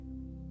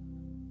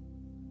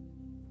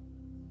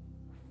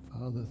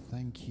Father,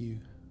 thank you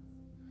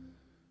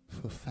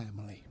for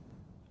family.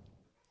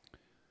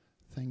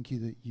 Thank you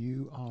that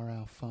you are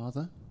our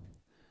Father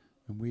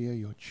and we are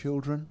your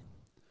children,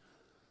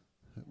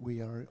 that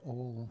we are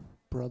all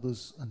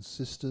brothers and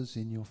sisters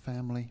in your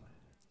family,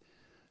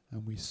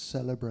 and we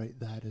celebrate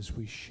that as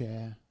we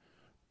share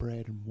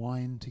bread and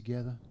wine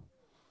together,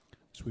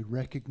 as we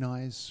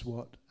recognize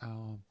what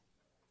our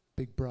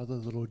big brother,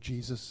 the Lord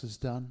Jesus, has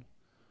done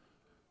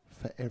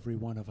for every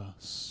one of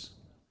us.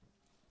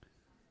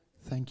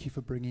 Thank you for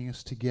bringing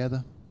us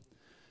together.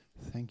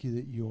 Thank you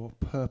that your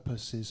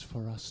purpose is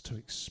for us to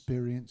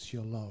experience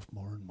your love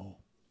more and more.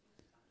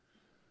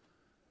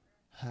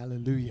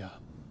 Hallelujah.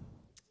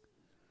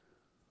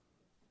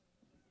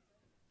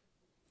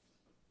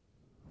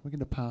 We're going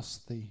to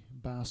pass the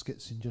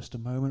baskets in just a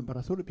moment, but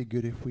I thought it'd be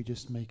good if we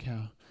just make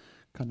our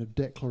kind of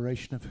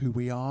declaration of who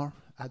we are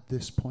at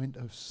this point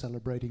of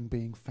celebrating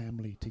being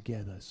family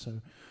together. So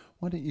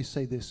why don't you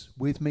say this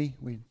with me?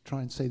 We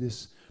try and say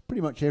this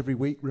pretty much every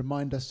week,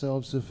 remind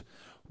ourselves of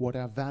what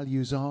our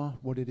values are,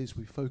 what it is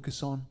we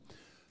focus on.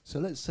 So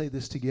let's say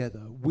this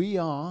together. We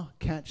are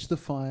Catch the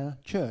Fire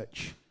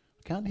Church.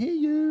 Can't hear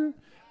you.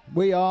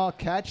 We are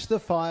Catch the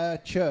Fire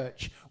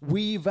Church.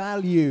 We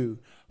value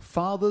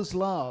Father's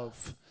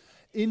love,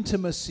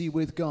 intimacy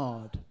with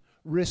God,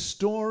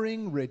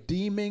 restoring,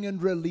 redeeming,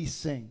 and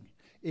releasing,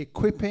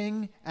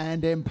 equipping,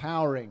 and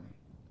empowering.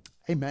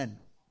 Amen.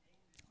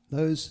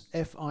 Those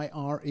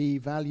FIRE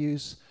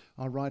values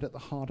are right at the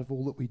heart of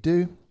all that we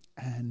do,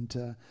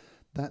 and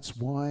that's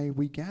why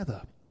we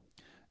gather.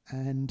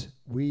 And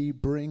we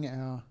bring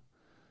our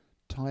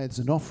tithes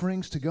and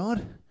offerings to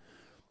God,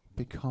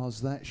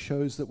 because that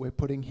shows that we're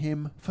putting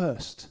him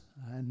first.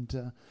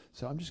 And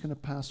so I'm just going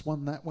to pass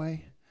one that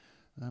way,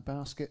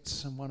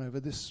 baskets, and one over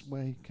this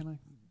way. Can I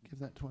give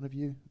that to one of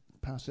you?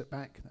 Pass it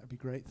back. That would be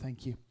great.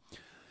 Thank you.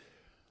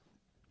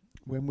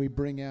 When we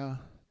bring our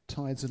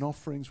tithes and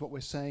offerings, what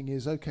we're saying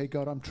is, okay,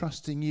 God, I'm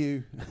trusting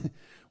you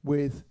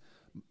with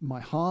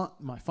my heart,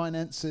 my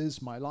finances,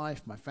 my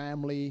life, my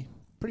family,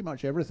 pretty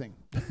much everything.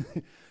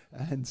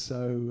 And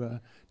so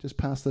just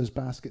pass those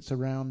baskets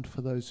around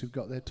for those who've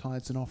got their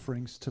tithes and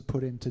offerings to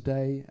put in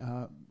today.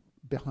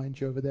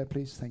 Behind you over there,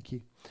 please. Thank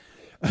you.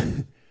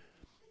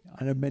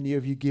 I know many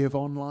of you give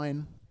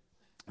online.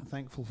 I'm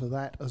thankful for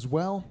that as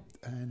well.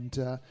 And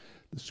the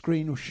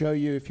screen will show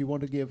you if you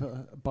want to give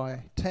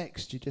by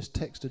text. You just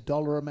text a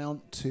dollar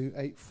amount to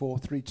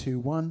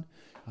 84321.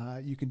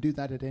 You can do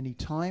that at any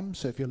time.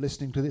 So if you're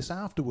listening to this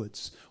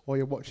afterwards or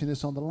you're watching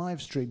this on the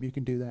live stream, you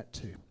can do that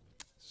too.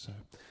 So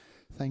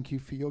thank you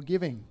for your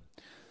giving.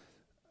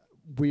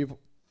 We've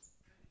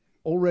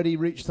already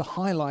reached the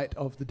highlight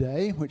of the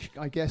day, which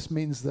I guess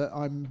means that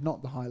I'm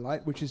not the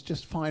highlight, which is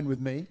just fine with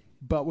me.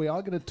 But we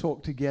are going to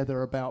talk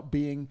together about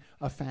being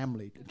a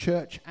family,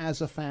 church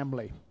as a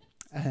family.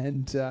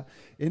 And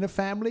in a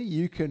family,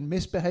 you can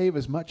misbehave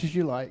as much as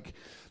you like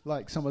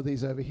some of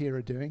these over here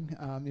are doing.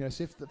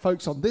 So if the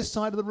folks on this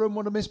side of the room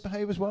want to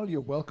misbehave as well,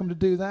 you're welcome to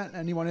do that.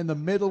 Anyone in the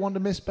middle want to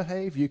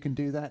misbehave, you can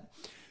do that.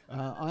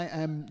 I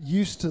am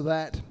used to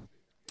that,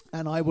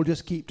 and I will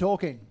just keep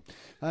talking.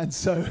 And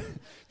so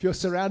if you're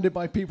surrounded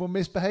by people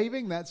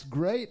misbehaving, that's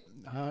great.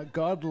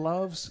 God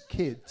loves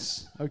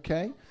kids,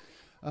 okay?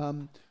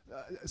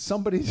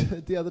 Somebody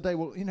said the other day,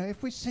 well,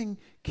 if we sing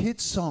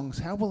kids' songs,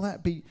 how will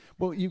that be?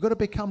 Well, you've got to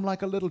become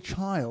like a little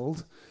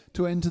child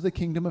to enter the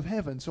kingdom of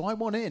heaven. So I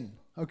want in,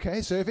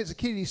 okay? So if it's a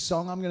kiddie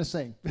song, I'm going to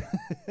sing.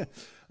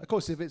 Of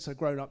course, if it's a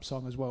grown-up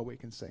song as well, we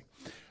can sing.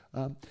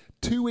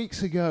 2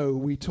 weeks ago,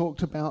 we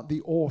talked about the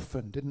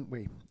orphan, didn't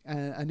we?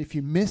 And if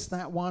you missed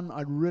that one,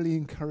 I'd really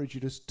encourage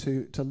you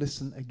to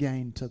listen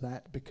again to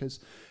that, because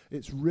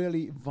it's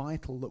really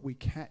vital that we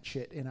catch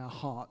it in our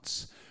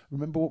hearts.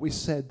 Remember what we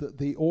said, that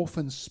the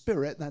orphan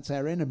spirit, that's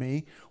our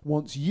enemy,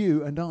 wants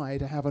you and I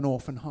to have an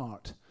orphan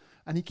heart.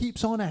 And he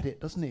keeps on at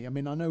it, doesn't he? I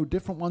mean, I know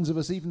different ones of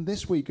us, even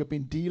this week, have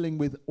been dealing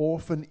with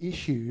orphan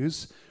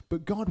issues,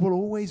 but God will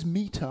always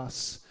meet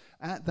us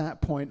at that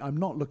point. I'm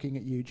not looking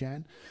at you,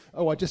 Jan.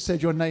 Oh, I just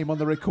said your name on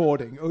the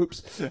recording.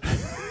 Oops.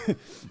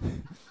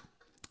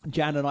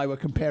 Jan and I were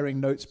comparing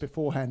notes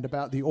beforehand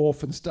about the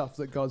orphan stuff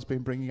that God's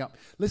been bringing up.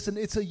 Listen,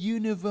 it's a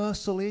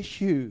universal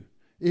issue.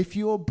 If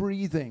you're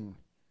breathing,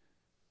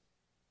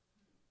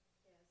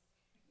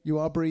 you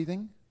are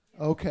breathing?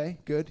 Okay,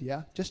 good,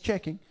 yeah, just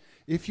checking.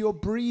 If you're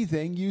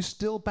breathing, you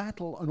still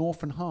battle an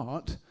orphan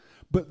heart,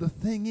 but the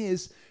thing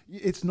is,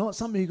 it's not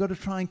something you've got to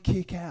try and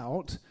kick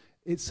out.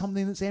 It's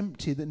something that's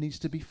empty that needs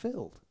to be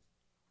filled.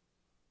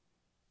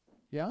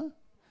 Yeah?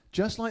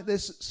 Just like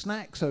there's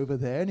snacks over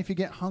there, and if you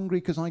get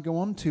hungry because I go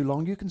on too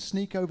long, you can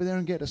sneak over there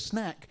and get a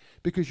snack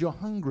because you're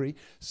hungry.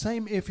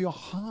 Same if your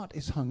heart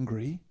is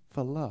hungry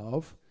for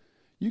love,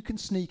 you can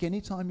sneak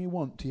anytime you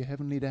want to your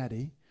heavenly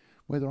daddy,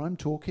 whether I'm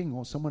talking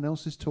or someone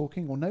else is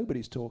talking or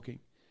nobody's talking.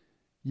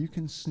 You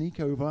can sneak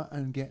over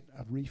and get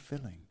a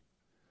refilling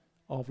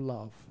of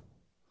love.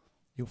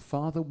 Your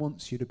Father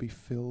wants you to be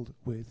filled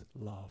with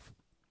love.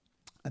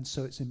 And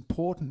so it's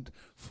important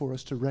for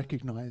us to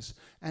recognize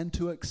and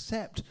to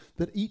accept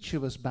that each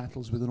of us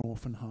battles with an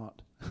orphan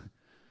heart.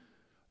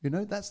 You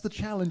know, that's the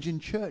challenge in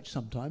church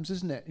sometimes,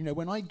 isn't it? You know,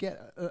 when I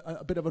get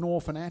a bit of an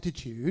orphan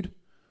attitude,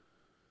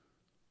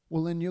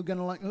 well, then you're going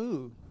to like,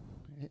 ooh,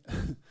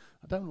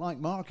 I don't like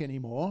Mark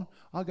anymore.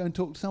 I'll go and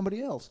talk to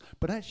somebody else.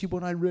 But actually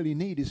what I really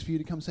need is for you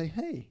to come say,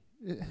 hey,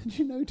 did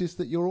you notice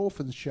that your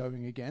orphan's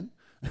showing again?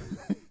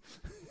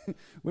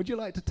 Would you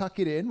like to tuck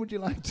it in? Would you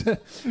like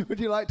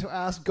to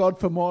ask God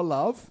for more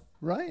love?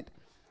 Right?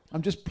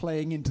 I'm just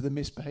playing into the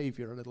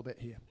misbehavior a little bit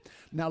here.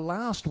 Now,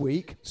 last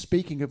week,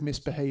 speaking of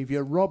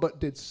misbehavior, Robert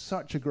did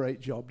such a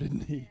great job,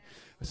 didn't he?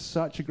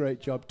 Such a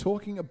great job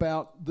talking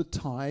about the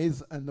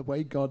tithe and the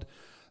way God...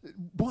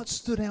 What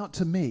stood out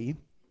to me...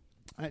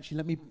 Actually,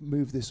 let me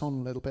move this on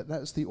a little bit.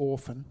 That's the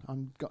orphan.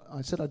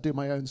 I said I'd do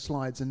my own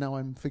slides, and now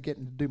I'm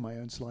forgetting to do my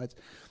own slides.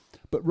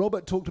 But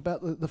Robert talked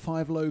about the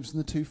 5 loaves and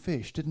the 2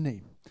 fish, didn't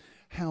he?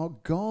 How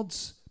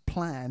God's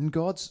plan,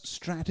 God's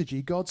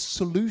strategy, God's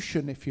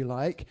solution, if you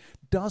like,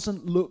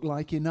 doesn't look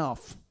like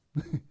enough.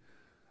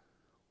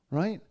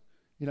 Right?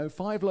 You know,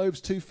 5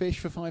 loaves, 2 fish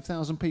for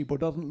 5,000 people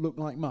doesn't look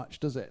like much,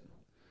 does it?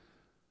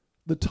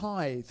 The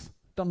tithe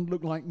doesn't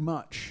look like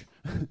much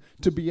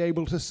to be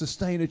able to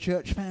sustain a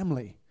church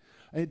family.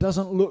 It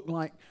doesn't look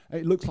like,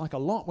 it looks like a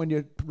lot when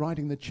you're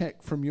writing the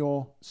check from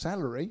your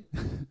salary,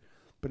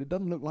 but it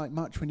doesn't look like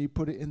much when you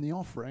put it in the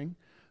offering.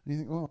 And you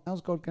think, well, how's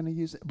God going to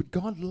use it? But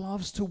God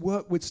loves to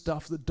work with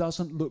stuff that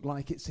doesn't look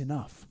like it's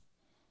enough.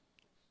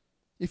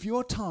 If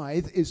your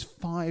tithe is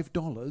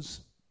 $5,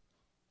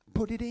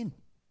 put it in.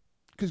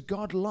 Because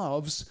God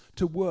loves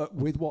to work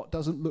with what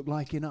doesn't look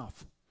like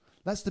enough.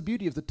 That's the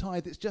beauty of the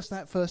tithe. It's just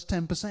that first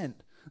 10%.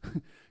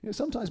 You know,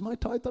 sometimes my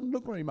tithe doesn't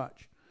look very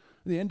much.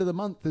 At the end of the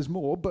month, there's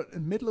more, but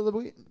in the middle of the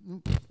week,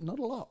 not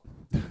a lot.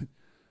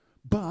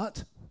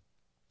 But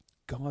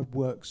God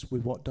works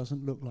with what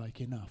doesn't look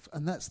like enough.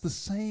 And that's the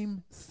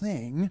same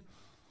thing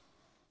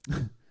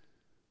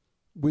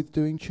with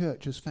doing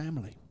church as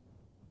family.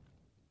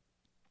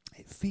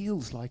 It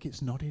feels like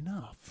it's not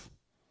enough.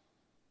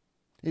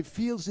 It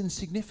feels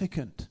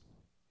insignificant.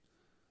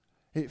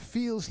 It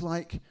feels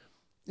like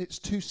it's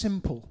too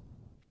simple.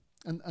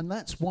 And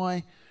that's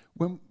why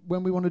when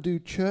we want to do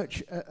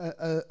church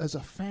as a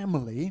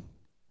family,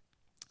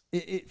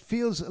 it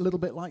feels a little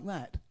bit like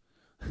that.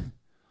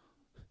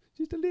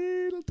 Just a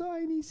little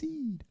tiny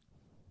seed.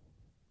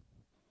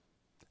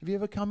 Have you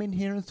ever come in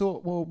here and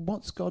thought, well,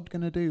 what's God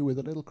going to do with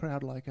a little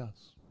crowd like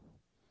us?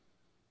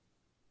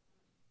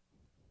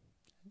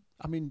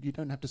 I mean, you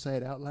don't have to say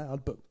it out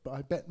loud, but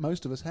I bet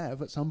most of us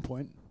have at some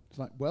point. It's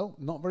like, well,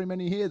 not very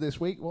many here this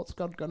week. What's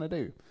God going to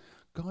do?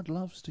 God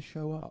loves to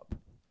show up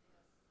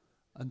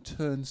and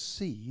turn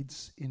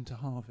seeds into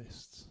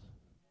harvests.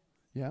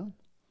 Yeah?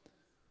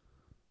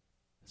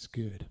 It's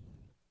good.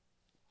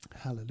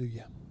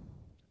 Hallelujah.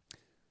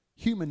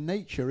 Human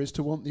nature is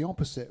to want the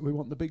opposite. We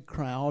want the big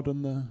crowd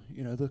and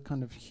the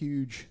kind of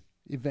huge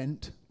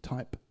event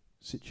type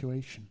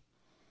situation.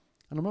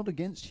 And I'm not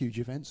against huge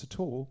events at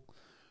all,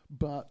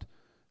 but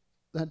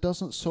that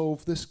doesn't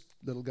solve this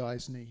little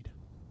guy's need.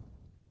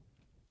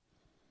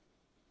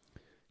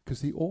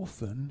 Because the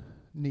orphan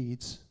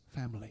needs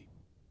family.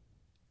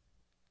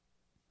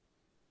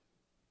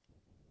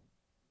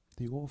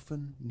 The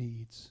orphan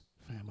needs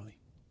family.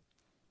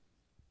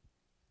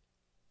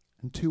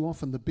 And too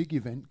often the big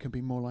event can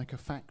be more like a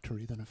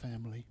factory than a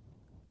family.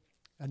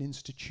 An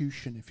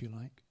institution, if you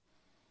like.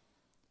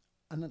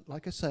 And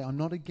like I say, I'm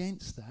not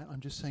against that. I'm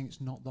just saying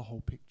it's not the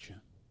whole picture.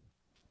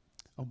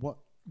 And what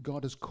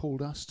God has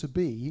called us to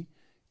be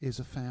is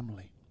a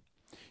family.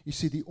 You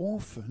see, the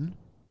orphan,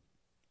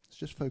 let's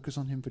just focus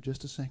on him for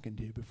just a second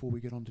here before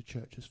we get on to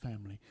church as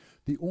family.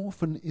 The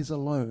orphan is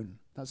alone.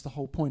 That's the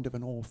whole point of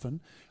an orphan.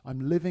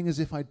 I'm living as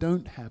if I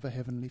don't have a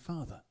heavenly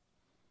Father.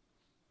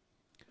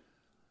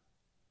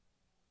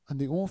 And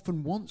the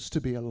orphan wants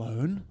to be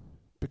alone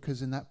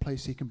because in that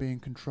place he can be in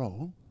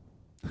control.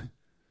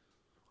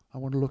 I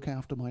want to look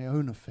after my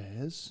own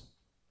affairs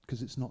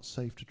because it's not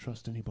safe to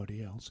trust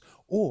anybody else.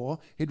 Or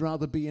he'd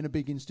rather be in a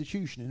big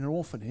institution, in an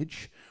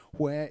orphanage,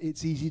 where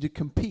it's easy to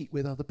compete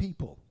with other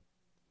people.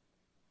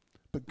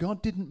 But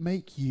God didn't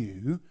make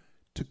you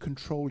to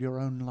control your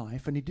own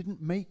life, and he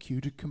didn't make you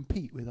to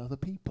compete with other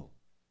people.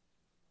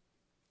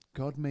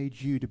 God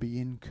made you to be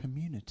in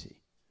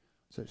community.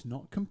 So it's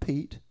not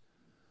compete,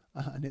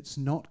 and it's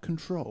not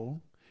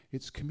control,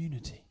 it's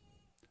community.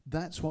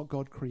 That's what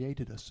God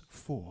created us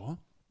for,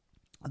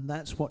 and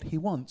that's what he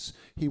wants.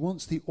 He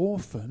wants the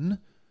orphan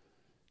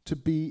to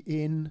be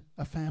in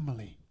a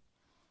family.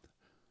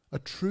 A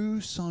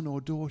true son or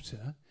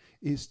daughter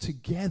is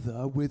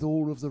together with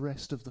all of the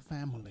rest of the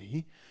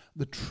family.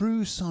 The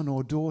true son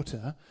or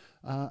daughter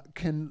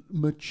can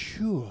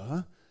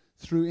mature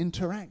through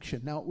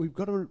interaction. Now, we've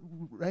got to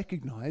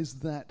recognize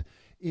that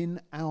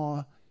in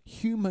our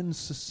human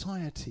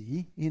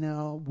society, in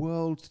our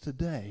world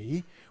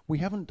today, we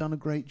haven't done a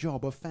great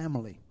job of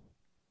family.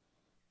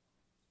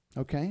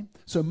 Okay?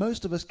 So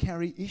most of us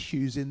carry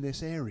issues in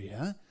this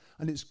area,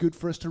 and it's good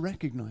for us to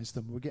recognize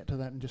them. We'll get to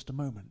that in just a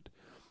moment.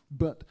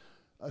 But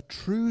a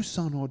true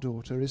son or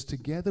daughter is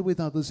together with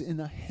others in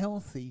a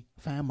healthy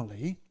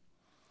family,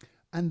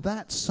 And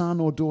that son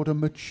or daughter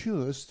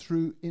matures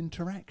through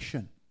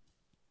interaction.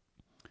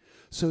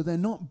 So they're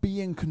not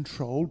being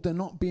controlled, they're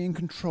not being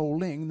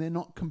controlling, they're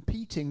not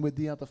competing with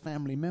the other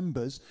family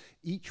members.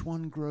 Each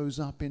one grows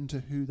up into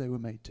who they were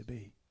made to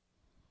be.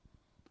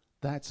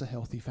 That's a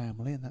healthy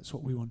family, and that's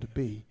what we want to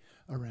be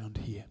around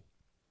here.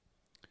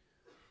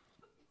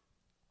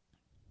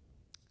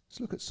 Let's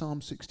look at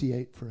Psalm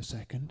 68 for a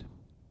second,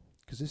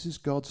 because this is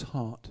God's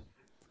heart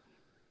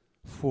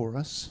for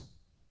us.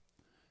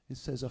 It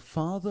says, "A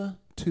father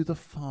to the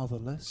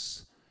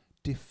fatherless,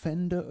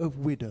 defender of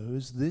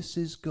widows, this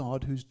is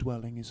God whose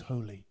dwelling is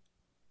holy."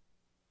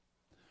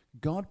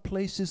 God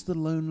places the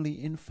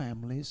lonely in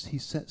families. He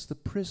sets the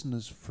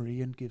prisoners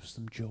free and gives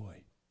them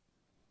joy.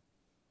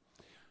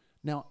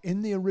 Now,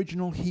 in the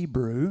original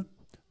Hebrew,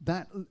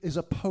 that is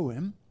a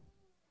poem,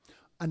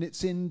 and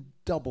it's in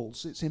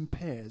doubles, it's in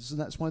pairs, and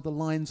that's why the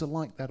lines are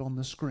like that on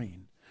the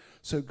screen.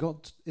 So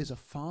God is a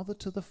father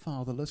to the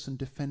fatherless and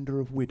defender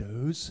of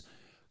widows.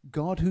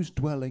 God whose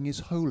dwelling is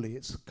holy.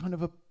 It's kind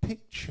of a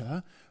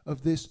picture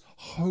of this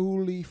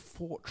holy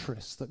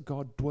fortress that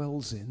God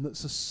dwells in,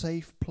 that's a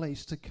safe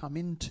place to come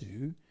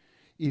into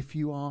if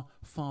you are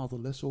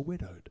fatherless or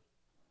widowed.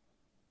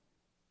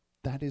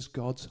 That is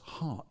God's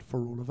heart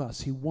for all of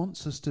us. He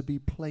wants us to be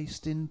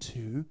placed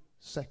into,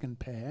 second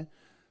pair,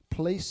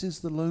 places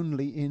the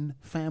lonely in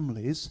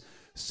families,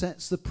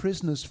 sets the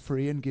prisoners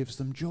free and gives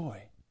them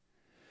joy.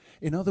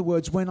 In other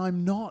words, when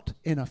I'm not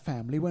in a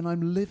family, when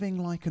I'm living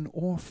like an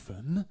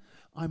orphan,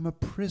 I'm a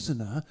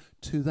prisoner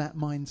to that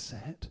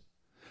mindset.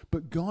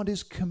 But God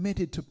is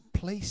committed to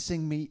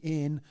placing me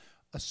in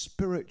a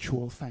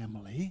spiritual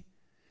family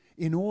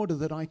in order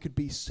that I could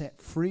be set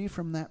free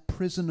from that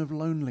prison of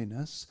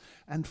loneliness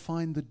and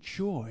find the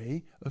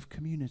joy of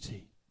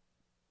community.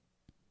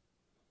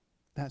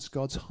 That's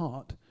God's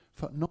heart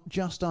for not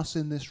just us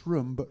in this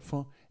room, but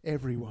for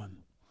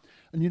everyone.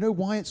 And you know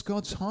why it's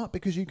God's heart?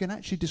 Because you can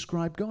actually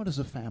describe God as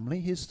a family.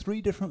 Here's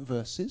 3 different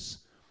verses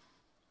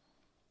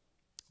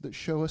that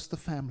show us the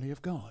family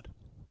of God.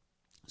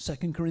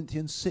 2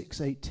 Corinthians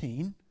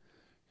 6:18,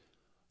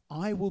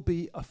 "I will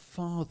be a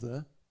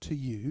father to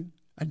you,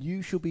 and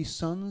you shall be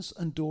sons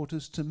and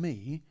daughters to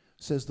me,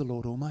 says the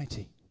Lord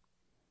Almighty."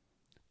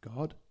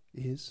 God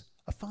is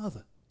a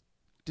father,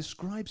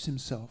 describes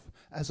himself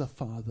as a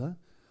father,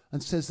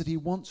 and says that he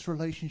wants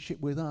relationship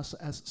with us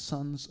as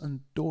sons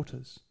and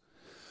daughters.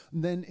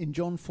 And then in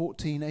John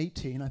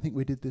 14:18, I think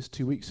we did this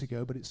 2 weeks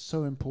ago, but it's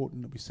so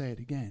important that we say it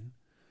again.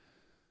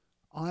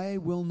 "I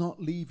will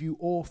not leave you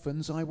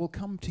orphans, I will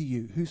come to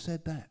you." Who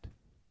said that?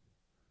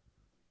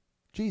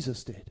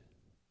 Jesus did.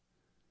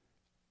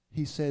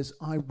 He says,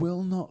 "I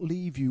will not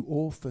leave you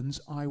orphans,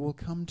 I will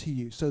come to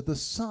you." So the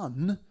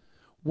Son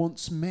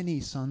wants many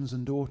sons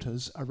and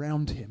daughters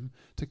around him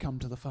to come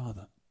to the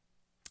Father.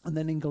 And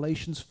then in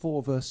Galatians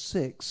 4 verse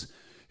 6,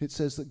 it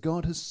says that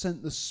God has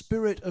sent the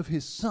Spirit of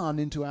his Son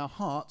into our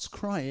hearts,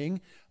 crying,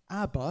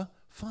 "Abba,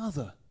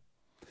 Father."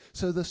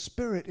 So the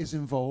Spirit is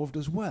involved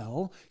as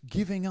well,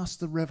 giving us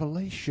the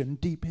revelation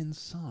deep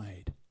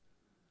inside.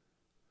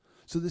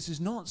 So this is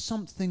not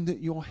something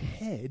that your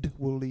head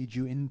will lead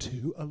you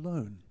into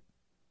alone.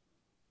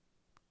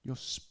 Your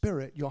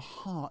spirit, your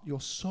heart,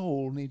 your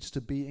soul needs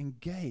to be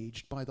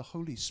engaged by the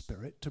Holy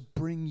Spirit to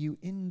bring you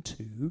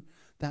into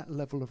that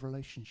level of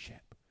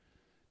relationship.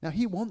 Now,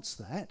 he wants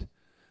that.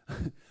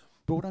 But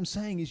what I'm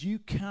saying is you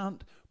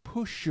can't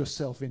push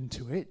yourself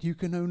into it. You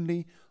can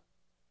only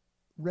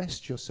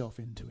rest yourself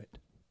into it.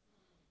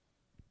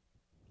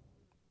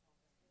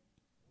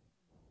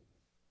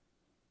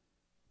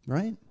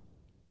 Right?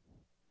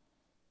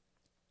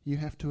 You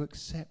have to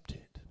accept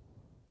it.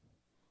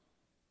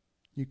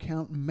 You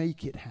can't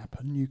make it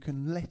happen. You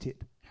can let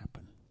it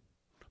happen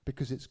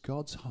because it's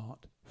God's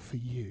heart for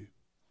you.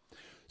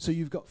 So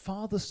you've got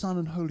Father, Son,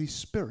 and Holy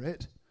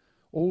Spirit,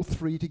 all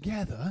 3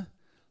 together,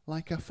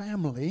 like a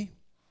family,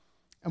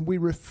 and we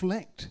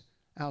reflect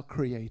our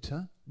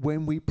Creator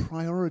when we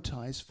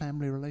prioritize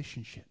family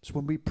relationships,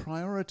 when we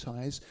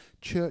prioritize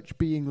church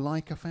being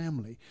like a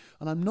family.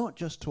 And I'm not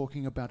just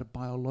talking about a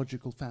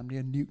biological family,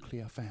 a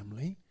nuclear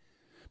family,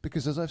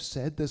 because as I've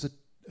said, there's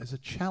a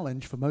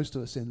challenge for most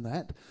of us in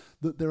that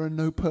there are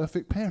no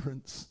perfect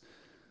parents,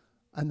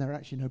 and there are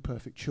actually no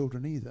perfect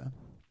children either.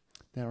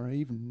 There are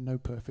even no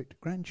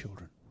perfect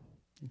grandchildren,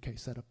 in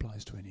case that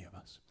applies to any of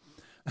us.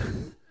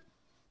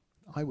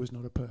 I was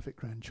not a perfect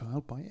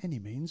grandchild by any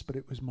means, but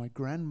it was my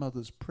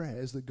grandmother's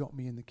prayers that got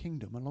me in the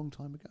kingdom a long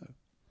time ago.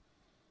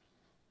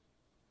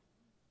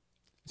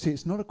 See,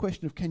 it's not a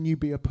question of can you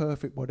be a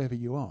perfect whatever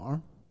you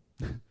are,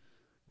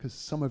 because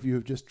some of you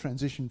have just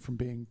transitioned from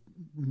being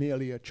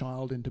merely a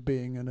child into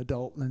being an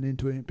adult and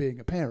into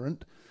being a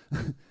parent.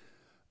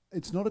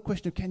 It's not a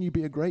question of can you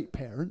be a great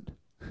parent.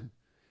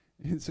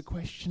 It's a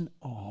question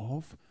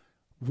of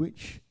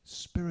which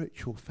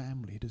spiritual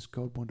family does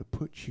God want to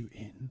put you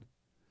in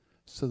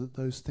so that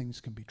those things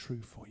can be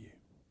true for you.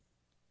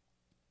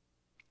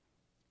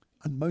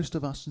 And most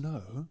of us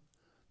know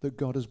that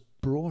God has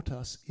brought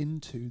us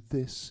into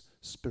this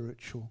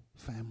spiritual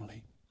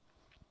family.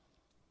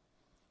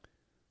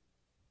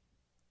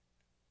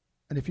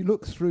 And if you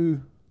look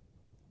through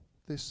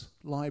this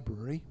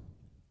library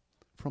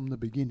from the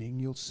beginning,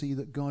 you'll see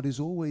that God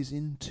is always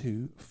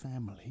into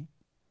family.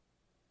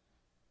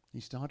 He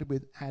started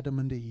with Adam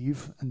and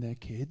Eve and their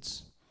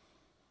kids.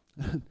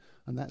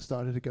 And that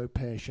started to go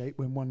pear-shaped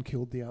when one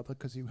killed the other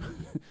because you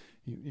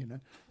know,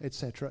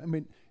 etc. I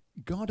mean,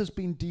 God has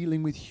been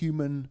dealing with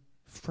human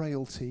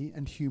frailty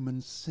and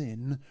human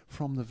sin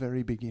from the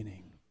very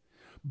beginning.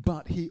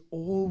 But he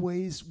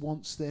always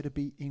wants there to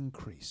be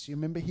increase. You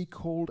remember he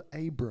called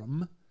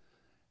Abram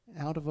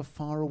out of a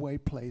faraway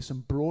place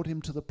and brought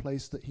him to the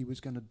place that he was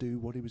going to do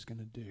what he was going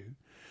to do.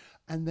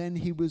 And then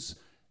he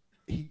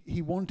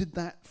wanted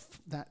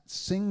that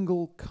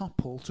single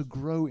couple to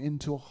grow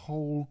into a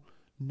whole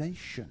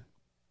nation.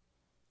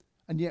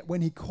 And yet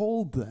when he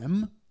called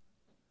them,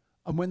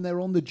 and when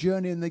they're on the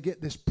journey and they get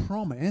this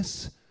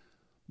promise,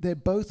 they're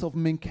both of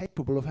them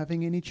incapable of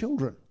having any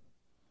children.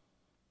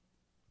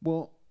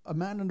 Well, a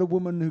man and a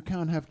woman who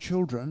can't have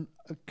children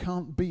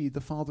can't be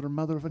the father and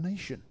mother of a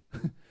nation.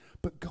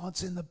 But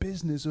God's in the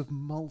business of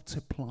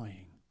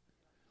multiplying.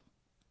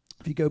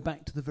 If you go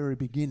back to the very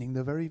beginning,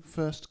 the very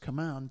first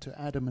command to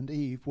Adam and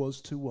Eve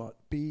was to what?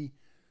 Be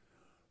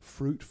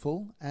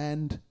fruitful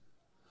and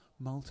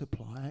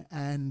multiply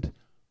and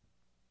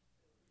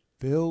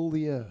fill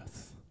the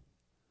earth.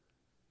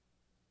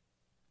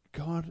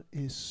 God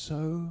is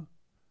so...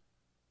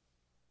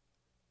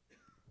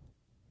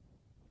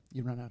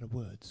 You run out of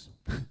words.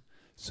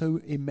 So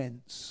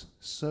immense,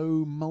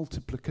 so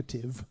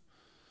multiplicative.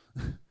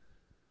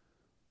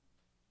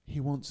 He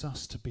wants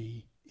us to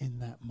be in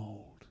that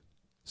mold.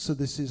 So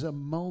this is a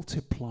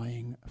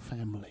multiplying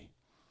family.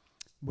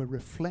 We're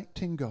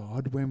reflecting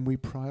God when we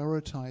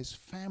prioritize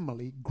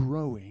family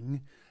growing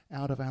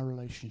out of our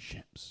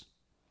relationships.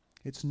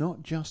 It's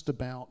not just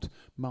about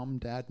mum,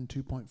 dad, and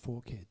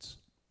 2.4 kids.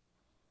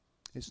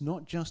 It's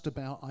not just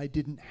about I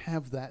didn't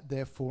have that,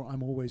 therefore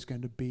I'm always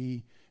going to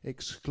be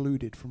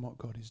excluded from what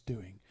God is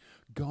doing.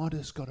 God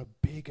has got a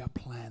bigger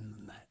plan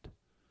than that.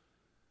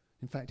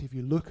 In fact, if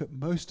you look at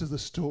most of the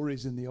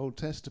stories in the Old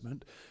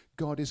Testament,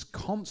 God is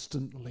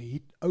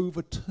constantly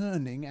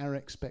overturning our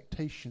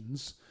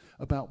expectations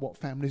about what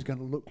family is going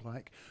to look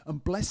like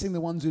and blessing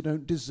the ones who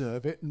don't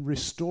deserve it and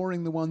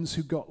restoring the ones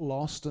who got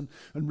lost and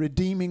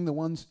redeeming the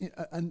ones.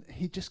 And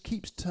he just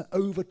keeps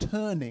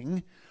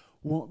overturning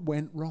what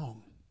went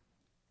wrong.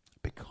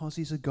 Because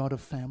he's a God of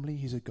family,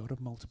 he's a God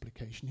of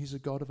multiplication, he's a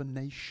God of a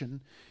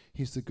nation,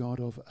 he's the God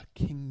of a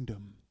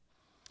kingdom.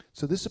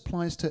 So this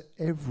applies to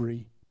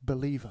every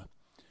believer.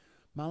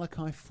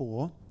 Malachi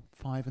 4,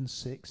 5 and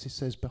 6, it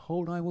says,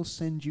 "Behold, I will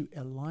send you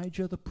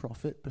Elijah the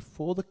prophet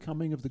before the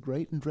coming of the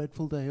great and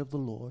dreadful day of the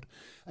Lord,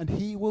 and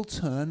he will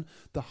turn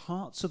the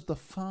hearts of the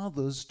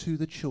fathers to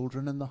the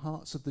children and the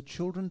hearts of the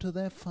children to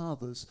their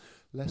fathers,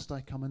 lest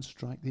I come and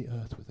strike the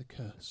earth with a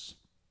curse."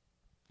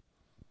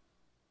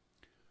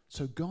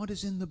 So God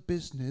is in the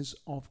business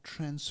of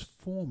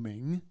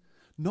transforming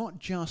not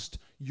just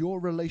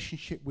your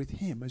relationship with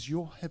him as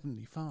your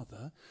heavenly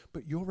Father,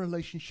 but your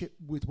relationship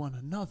with one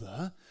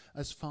another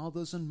as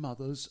fathers and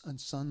mothers and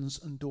sons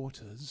and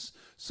daughters,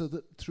 so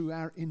that through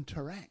our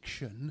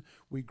interaction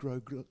we grow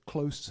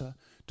closer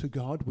to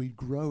God, we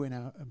grow in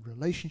our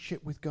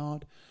relationship with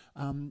God.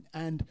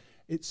 And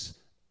it's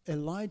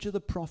Elijah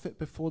the prophet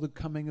before the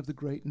coming of the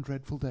great and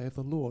dreadful day of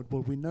the Lord.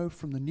 Well, we know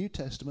from the New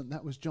Testament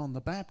that was John the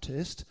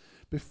Baptist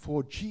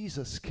before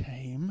Jesus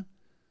came.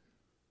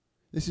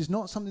 This is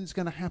not something that's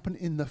going to happen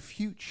in the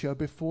future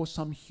before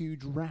some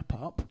huge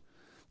wrap-up.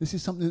 This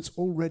is something that's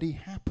already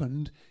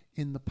happened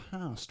in the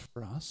past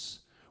for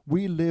us.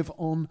 We live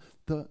on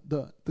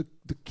the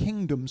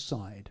kingdom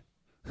side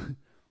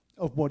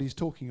of what he's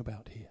talking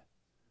about here.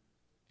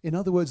 In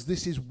other words,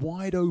 this is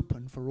wide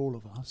open for all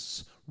of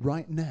us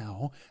right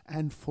now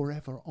and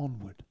forever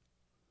onward.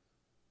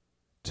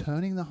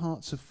 Turning the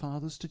hearts of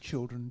fathers to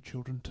children,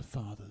 children to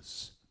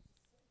fathers.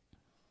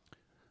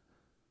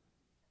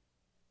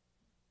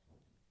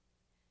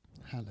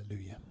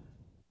 Hallelujah.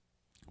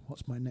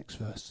 What's my next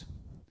verse?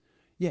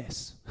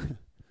 Yes.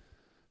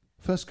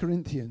 1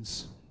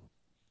 Corinthians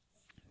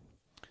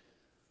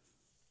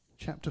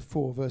chapter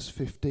 4, verse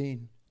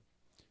 15.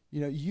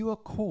 You know, you are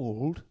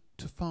called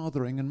to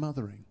fathering and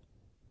mothering.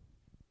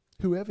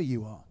 Whoever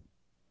you are.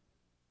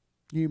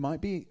 You might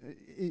be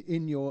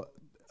in your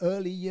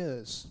early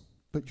years,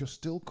 but you're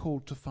still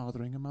called to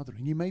fathering and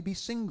mothering. You may be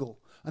single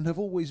and have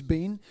always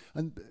been,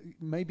 and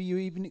maybe you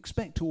even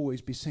expect to always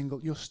be single.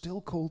 You're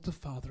still called to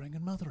fathering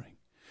and mothering.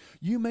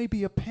 You may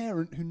be a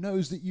parent who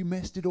knows that you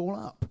messed it all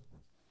up.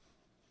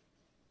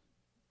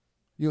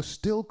 You're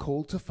still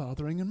called to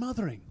fathering and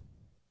mothering.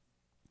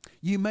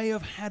 You may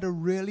have had a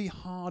really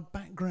hard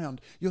background.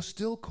 You're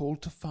still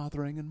called to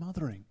fathering and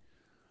mothering.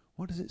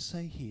 What does it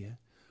say here?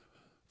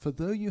 For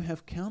though you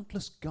have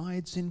countless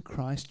guides in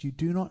Christ, you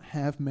do not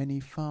have many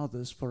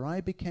fathers, for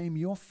I became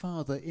your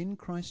father in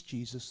Christ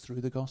Jesus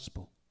through the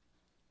gospel.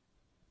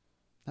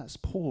 That's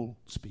Paul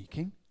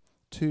speaking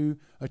to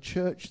a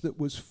church that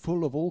was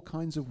full of all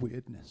kinds of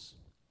weirdness.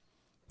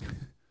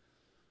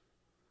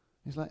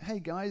 He's like, hey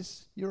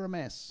guys, you're a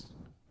mess.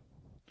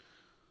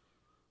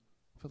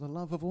 For the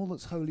love of all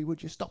that's holy,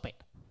 would you stop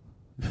it?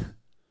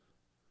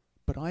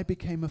 But I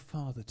became a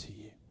father to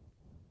you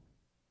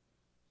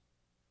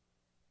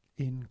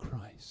in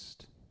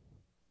Christ.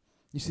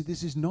 You see,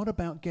 this is not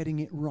about getting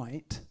it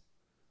right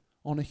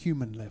on a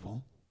human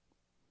level.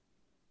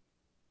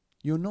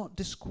 You're not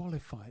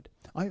disqualified.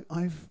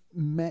 I've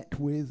met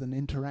with and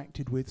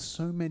interacted with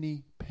so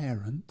many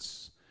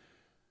parents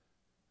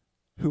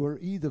who are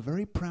either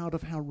very proud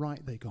of how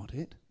right they got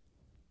it,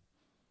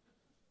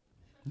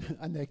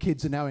 and their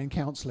kids are now in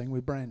counselling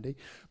with Brandy,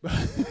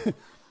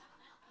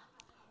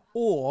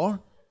 or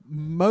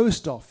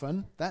most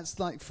often, that's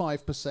like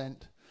 5%,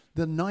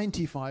 the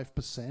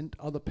 95%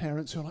 are the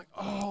parents who are like,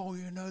 oh,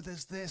 you know,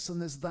 there's this and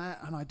there's that,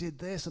 and I did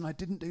this and I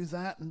didn't do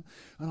that, and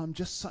I'm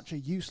just such a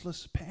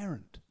useless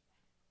parent.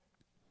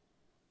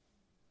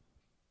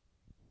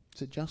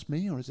 Is it just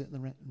me, or is it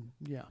the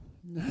yeah.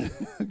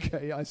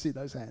 Okay, I see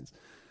those hands.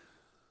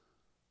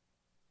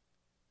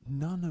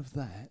 None of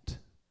that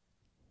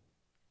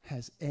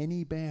has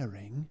any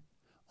bearing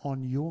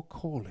on your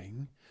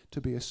calling to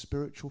be a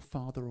spiritual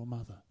father or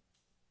mother.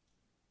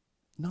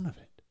 None of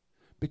it.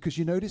 Because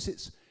you notice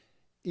it's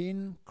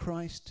in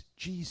Christ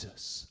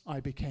Jesus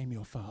I became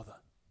your father.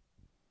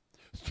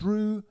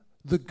 Through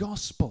the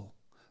gospel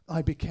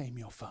I became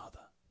your father.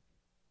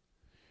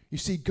 You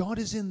see, God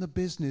is in the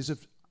business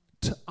of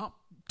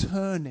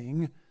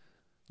upturning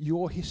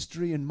your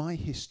history and my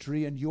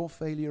history, and your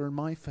failure and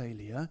my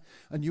failure,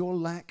 and your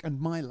lack and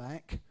my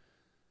lack.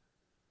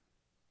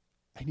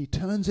 And he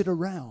turns it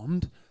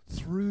around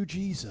through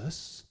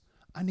Jesus,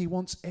 and he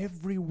wants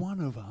every one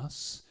of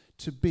us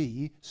to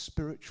be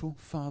spiritual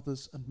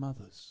fathers and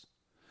mothers.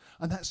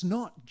 And that's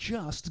not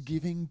just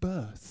giving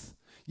birth.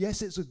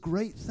 Yes, it's a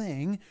great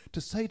thing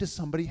to say to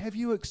somebody, have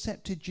you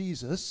accepted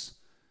Jesus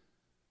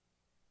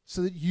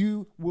so that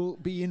you will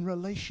be in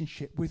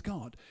relationship with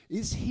God?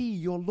 Is he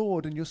your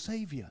Lord and your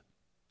Savior?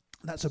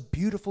 That's a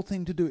beautiful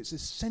thing to do. It's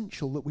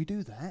essential that we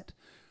do that.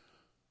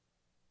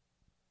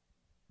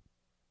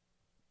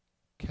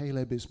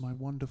 Caleb is my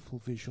wonderful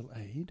visual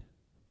aid.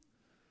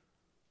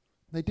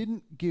 They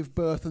didn't give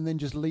birth and then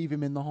just leave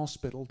him in the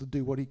hospital to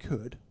do what he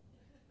could.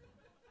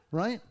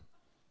 Right?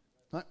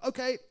 Like,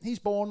 okay, he's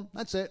born.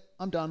 That's it.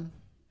 I'm done.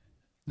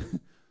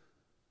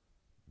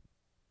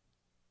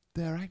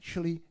 They're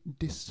actually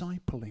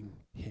discipling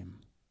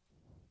him.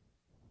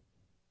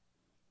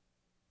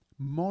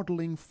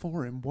 Modeling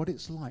for him what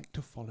it's like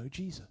to follow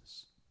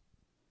Jesus.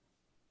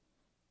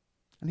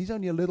 And he's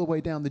only a little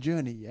way down the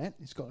journey yet.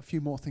 He's got a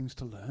few more things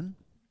to learn.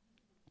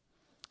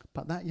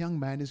 But that young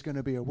man is going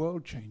to be a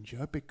world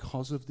changer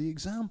because of the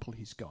example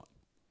he's got.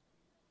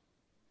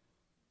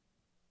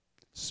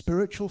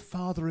 Spiritual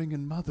fathering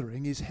and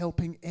mothering is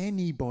helping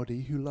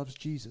anybody who loves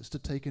Jesus to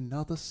take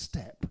another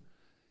step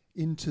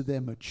into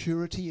their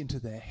maturity, into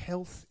their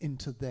health,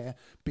 into their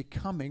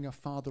becoming a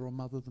father or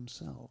mother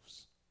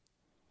themselves.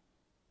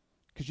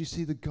 Because you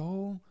see, the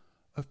goal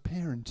of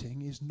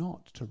parenting is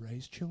not to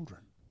raise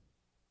children.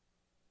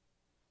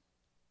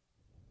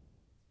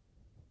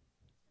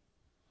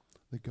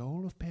 The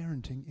goal of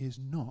parenting is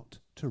not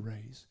to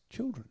raise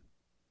children.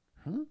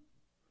 Huh?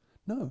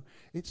 No,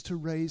 it's to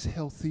raise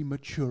healthy,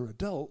 mature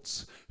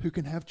adults who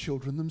can have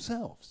children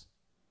themselves.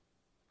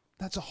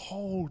 That's a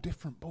whole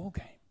different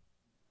ballgame.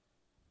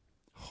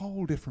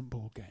 Whole different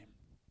ballgame.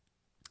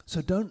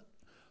 So don't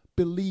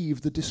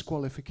believe the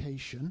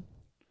disqualification,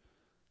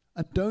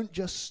 and don't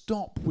just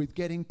stop with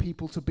getting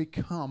people to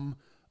become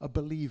a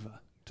believer,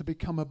 to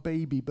become a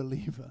baby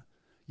believer.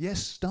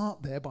 Yes,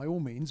 start there by all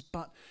means,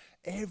 but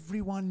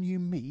everyone you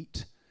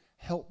meet,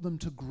 help them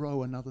to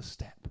grow another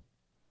step.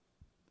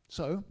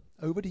 So,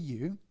 over to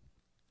you.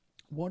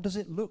 What does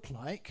it look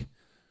like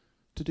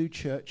to do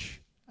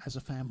church as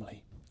a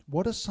family?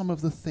 What are some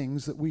of the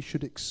things that we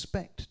should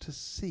expect to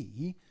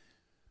see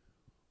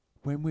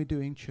when we're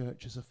doing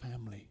church as a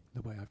family,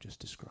 the way I've just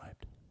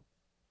described?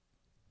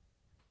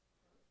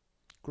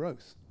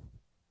 Growth.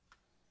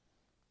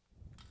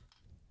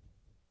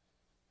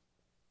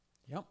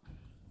 Yep.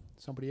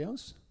 Somebody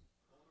else?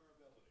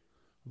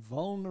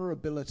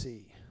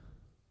 Vulnerability.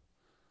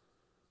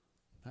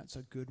 That's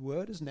a good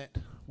word, isn't it?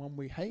 One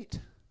we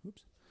hate.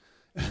 Oops.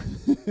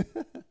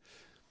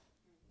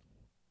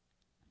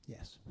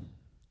 Yes.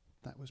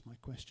 That was my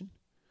question.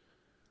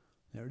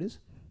 There it is.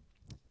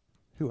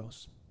 Who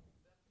else?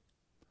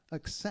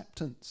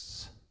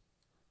 Acceptance.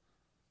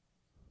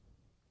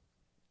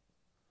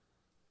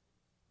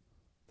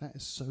 That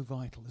is so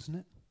vital, isn't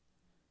it?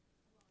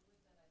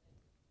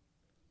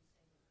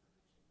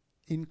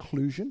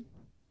 Inclusion.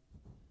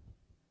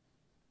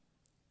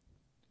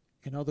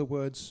 In other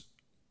words,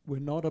 we're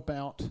not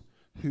about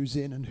who's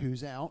in and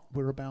who's out.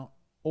 We're about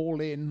all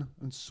in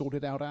and sort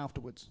it out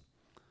afterwards.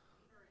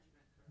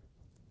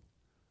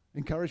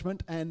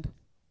 Encouragement and...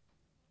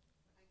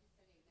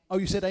 Oh,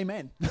 you said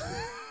amen.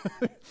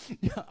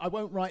 Yeah, I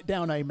won't write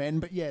down amen,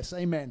 but yes,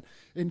 amen.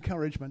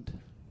 Encouragement.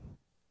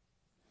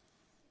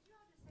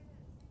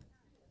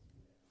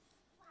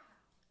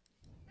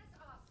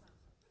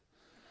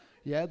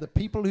 Yeah, the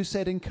people who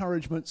said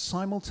encouragement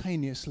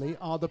simultaneously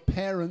are the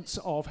parents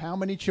of how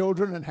many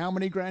children and how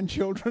many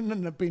grandchildren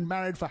and have been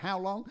married for how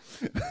long?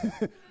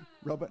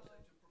 Robert?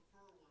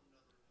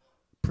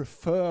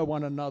 Prefer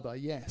one another,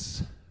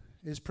 yes.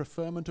 Is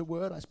preferment a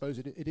word? I suppose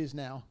it is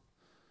now.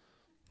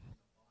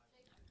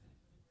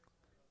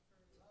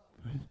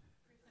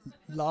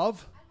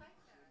 Love?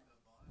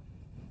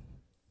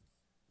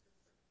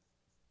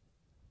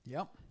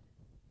 Yep.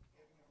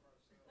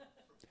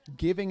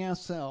 Giving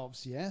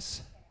ourselves,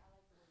 yes.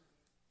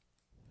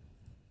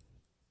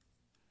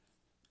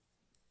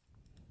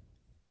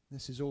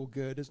 This is all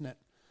good, isn't it?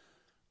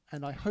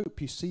 And I hope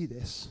you see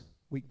this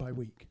week by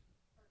week.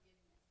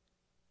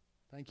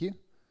 Thank you.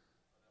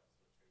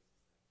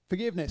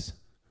 Forgiveness.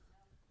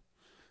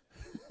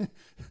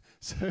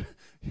 So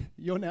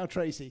you're now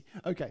Tracy.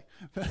 Okay.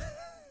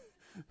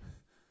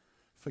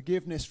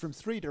 Forgiveness from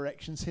 3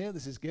 directions here.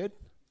 This is good.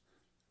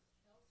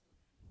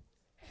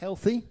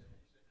 Healthy.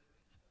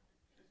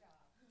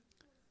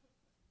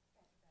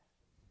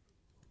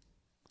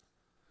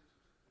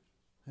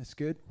 That's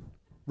good.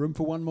 Room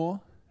for one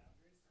more?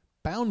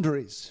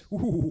 Boundaries.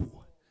 Ooh.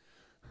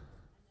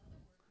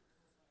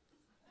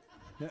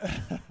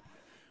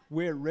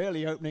 We're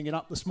really opening it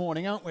up this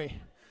morning, aren't we?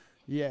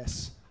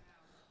 Yes.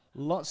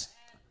 Lots.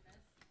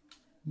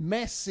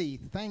 Messy.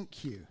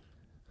 Thank you.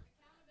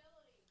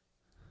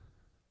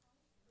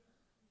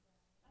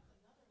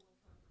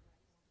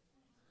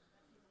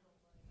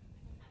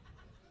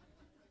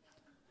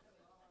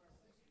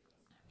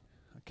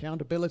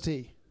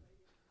 Accountability.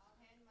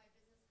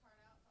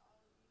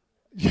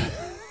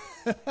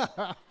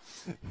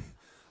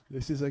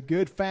 This is a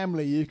good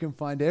family. You can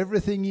find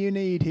everything you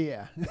need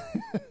here.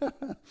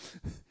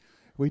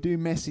 We do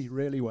messy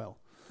really well.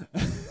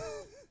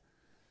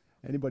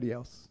 Anybody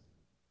else?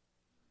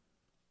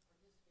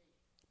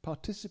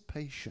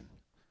 Participation.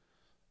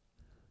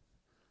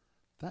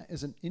 That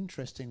is an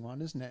interesting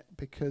one, isn't it?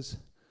 Because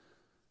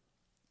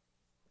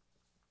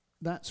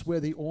that's where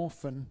the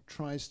orphan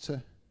tries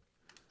to...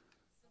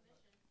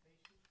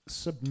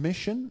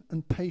 Submission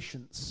and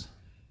patience.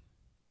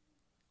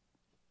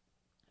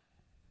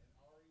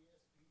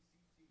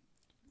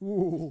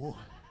 Ooh.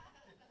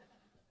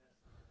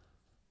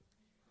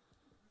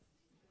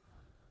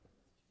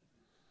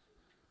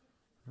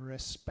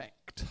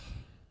 Respect.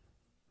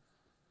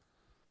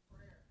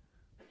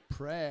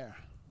 Prayer.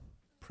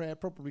 Prayer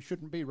probably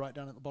shouldn't be right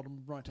down at the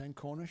bottom right-hand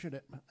corner, should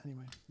it? But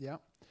anyway, yeah.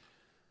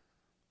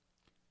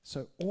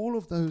 So all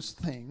of those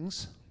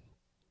things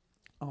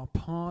are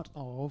part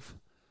of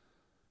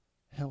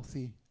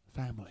healthy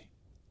family.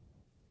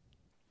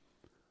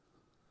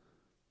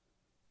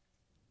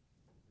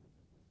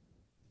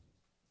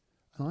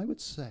 And I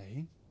would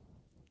say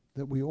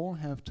that we all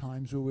have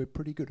times where we're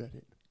pretty good at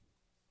it.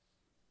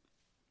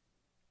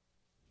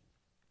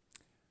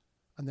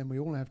 And then we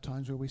all have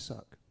times where we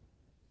suck.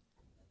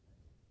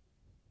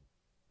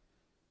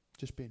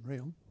 Just being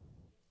real.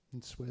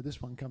 That's where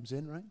this one comes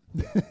in, right?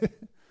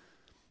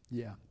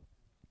 Yeah.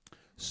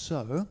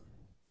 So,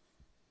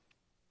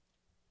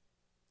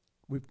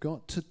 we've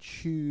got to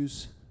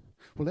choose.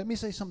 Well, let me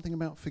say something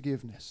about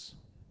forgiveness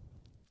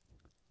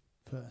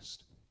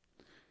first.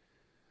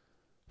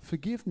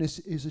 Forgiveness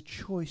is a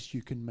choice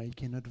you can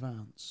make in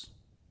advance.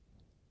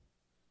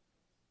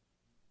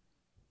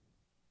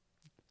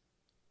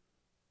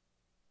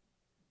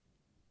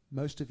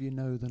 Most of you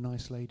know the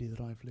nice lady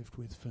that I've lived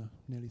with for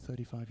nearly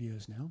 35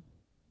 years now.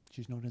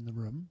 She's not in the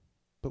room.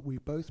 But we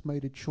both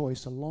made a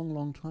choice a long,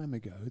 long time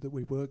ago that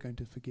we were going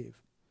to forgive.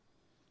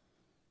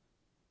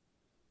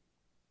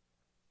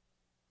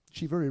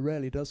 She very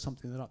rarely does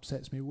something that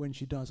upsets me. When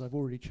she does, I've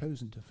already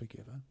chosen to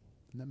forgive her.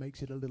 And that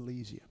makes it a little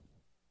easier.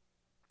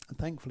 And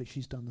thankfully,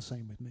 she's done the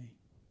same with me.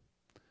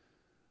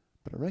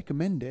 But I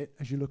recommend it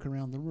as you look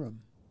around the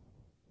room.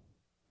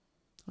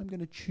 I'm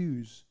going to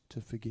choose to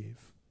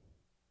forgive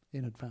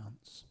in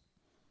advance.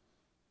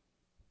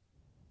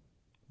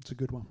 It's a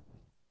good one.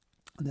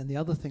 And then the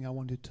other thing I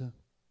wanted to,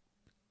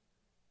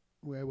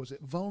 where was it?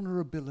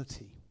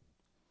 Vulnerability.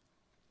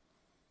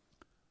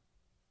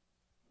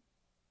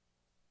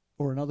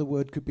 Or another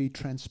word could be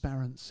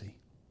transparency.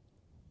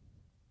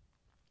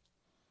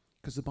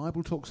 Because the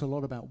Bible talks a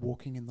lot about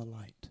walking in the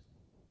light.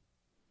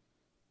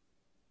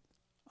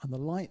 And the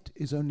light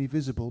is only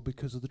visible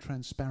because of the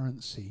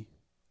transparency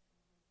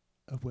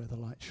of where the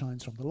light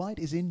shines from. The light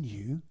is in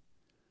you,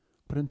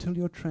 but until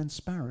you're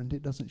transparent,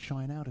 it doesn't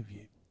shine out of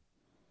you.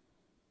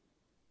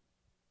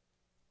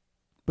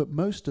 But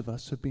most of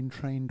us have been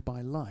trained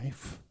by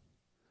life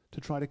to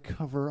try to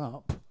cover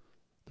up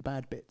the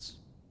bad bits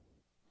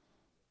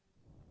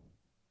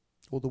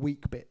or the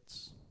weak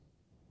bits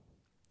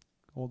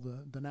or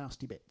the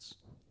nasty bits,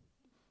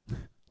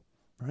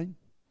 right?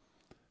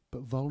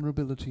 But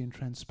vulnerability and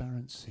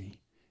transparency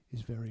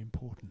is very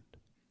important.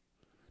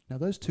 Now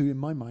those two in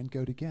my mind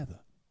go together.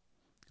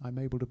 I'm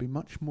able to be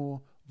much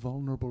more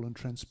vulnerable and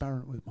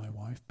transparent with my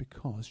wife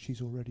because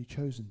she's already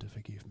chosen to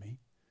forgive me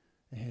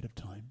ahead of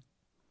time.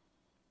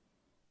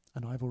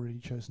 And I've already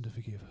chosen to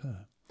forgive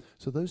her.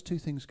 So those two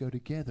things go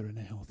together in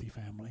a healthy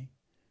family.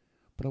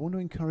 But I want to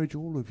encourage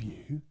all of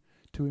you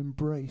to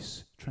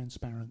embrace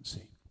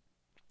transparency,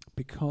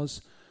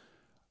 because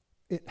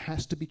it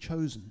has to be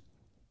chosen.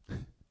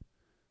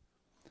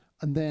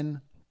 And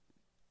then,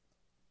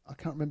 I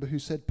can't remember who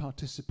said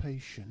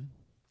participation.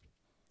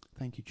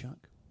 Thank you,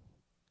 Chuck.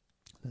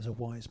 There's a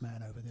wise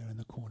man over there in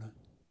the corner.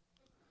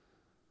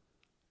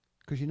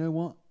 Because you know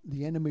what?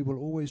 The enemy will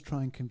always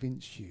try and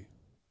convince you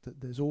that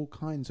there's all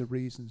kinds of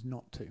reasons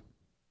not to.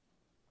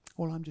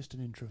 Well, I'm just an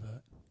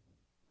introvert.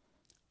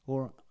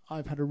 Or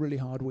I've had a really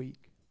hard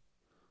week.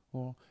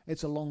 Or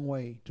it's a long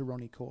way to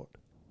Ronnie Court.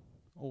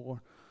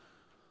 Or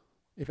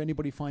if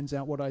anybody finds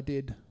out what I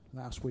did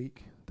last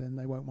week, then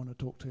they won't want to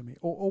talk to me.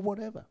 Or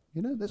whatever.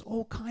 You know, there's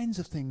all kinds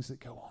of things that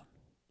go on.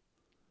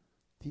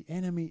 The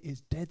enemy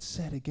is dead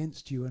set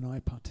against you and I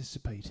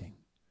participating.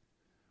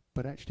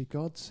 But actually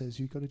God says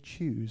you've got to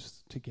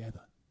choose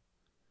together.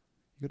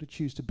 You've got to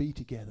choose to be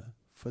together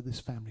for this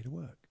family to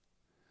work.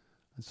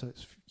 And so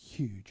it's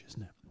huge,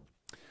 isn't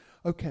it?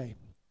 Okay.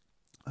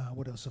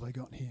 What else have I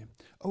got here?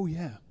 Oh,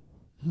 yeah.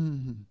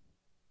 Not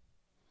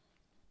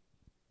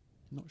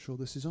sure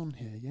this is on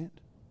here yet.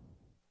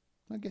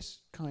 I guess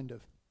kind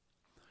of.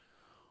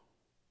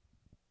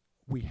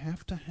 We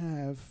have to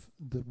have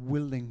the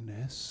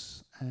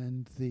willingness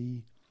and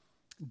the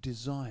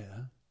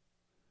desire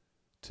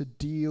to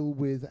deal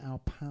with our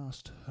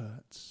past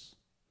hurts,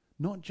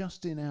 not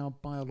just in our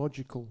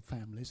biological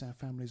families, our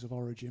families of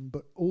origin,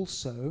 but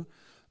also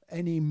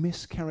any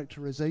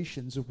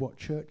mischaracterizations of what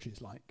church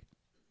is like.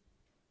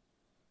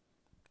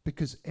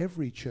 Because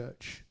every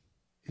church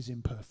is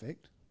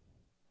imperfect.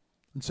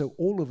 And so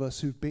all of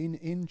us who've been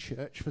in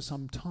church for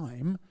some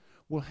time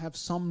will have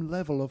some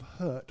level of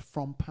hurt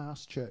from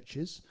past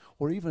churches,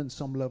 or even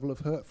some level of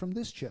hurt from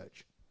this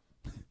church.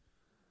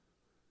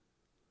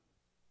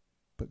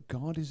 But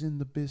God is in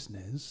the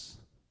business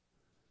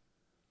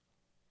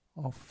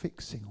of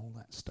fixing all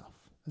that stuff.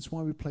 That's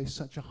why we place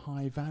such a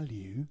high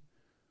value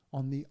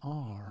on the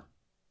R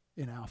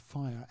in our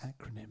FIRE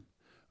acronym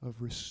of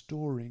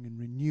restoring and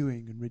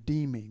renewing and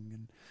redeeming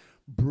and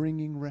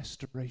bringing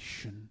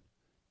restoration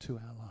to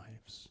our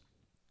lives.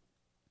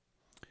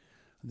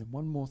 And then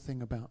one more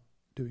thing about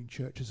doing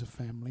church as a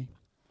family.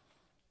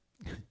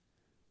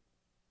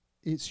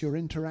 It's your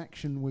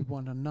interaction with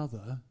one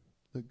another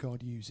that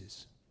God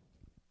uses.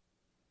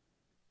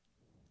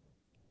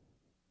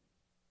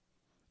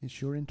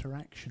 It's your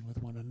interaction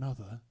with one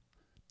another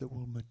that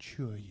will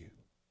mature you.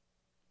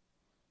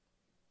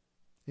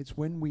 It's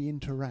when we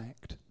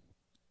interact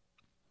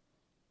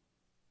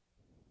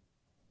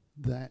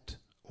that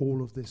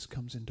all of this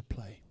comes into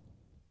play.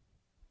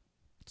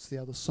 It's the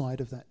other side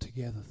of that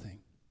together thing.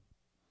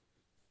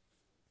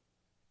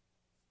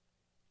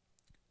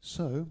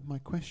 So, my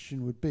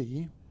question would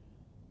be,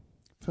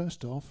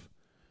 first off,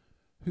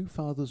 who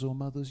fathers or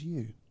mothers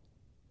you?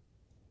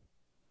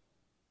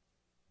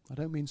 I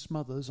don't mean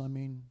smothers, I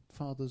mean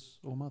fathers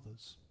or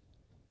mothers.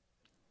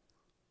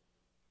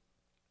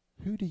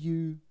 Who do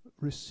you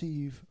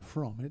receive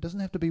from? And it doesn't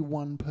have to be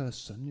one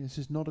person. This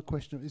is not a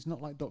question, it's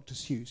not like Dr.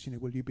 Seuss,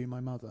 will you be my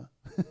mother?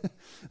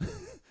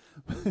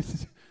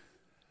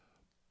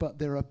 But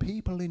there are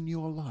people in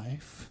your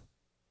life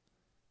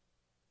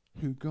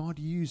who God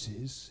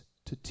uses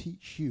to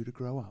teach you to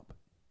grow up.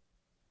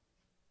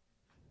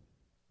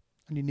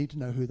 And you need to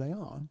know who they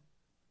are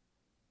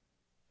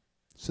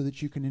so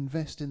that you can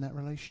invest in that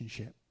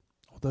relationship,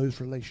 or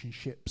those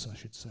relationships, I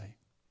should say,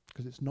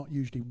 because it's not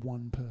usually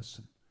one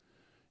person.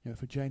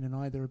 For Jane and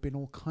I, there have been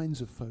all kinds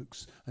of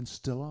folks, and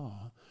still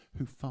are,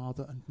 who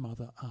father and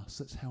mother us.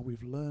 That's how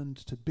we've learned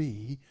to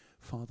be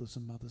fathers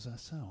and mothers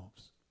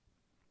ourselves.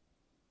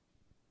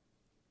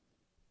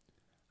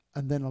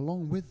 And then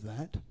along with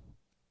that,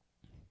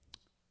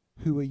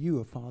 who are you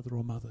a father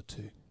or mother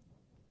to?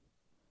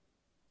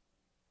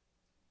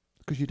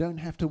 Because you don't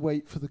have to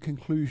wait for the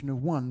conclusion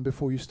of one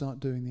before you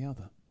start doing the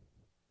other.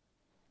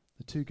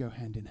 The two go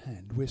hand in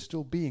hand. We're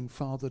still being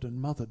fathered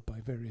and mothered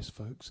by various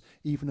folks,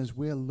 even as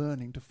we're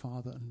learning to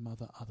father and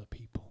mother other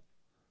people.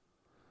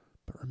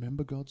 But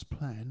remember God's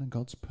plan and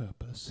God's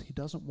purpose. He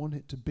doesn't want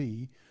it to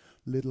be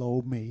little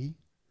old me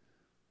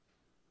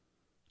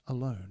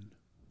alone.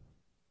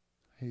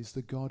 He's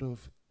the God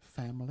of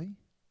family.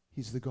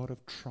 He's the God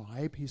of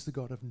tribe. He's the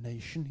God of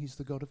nation. He's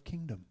the God of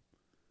kingdom.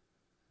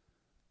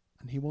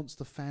 And he wants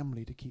the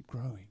family to keep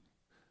growing.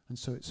 And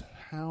so it's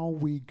how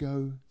we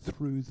go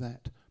through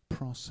that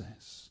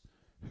process.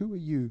 Who are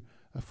you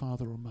a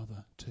father or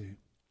mother to? And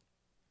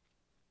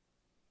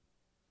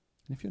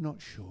if you're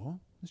not sure,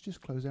 let's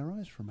just close our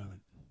eyes for a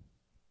moment.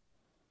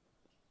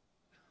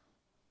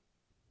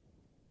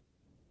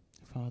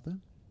 Father,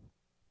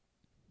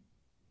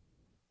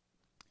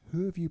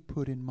 who have you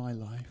put in my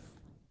life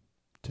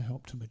to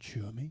help to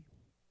mature me?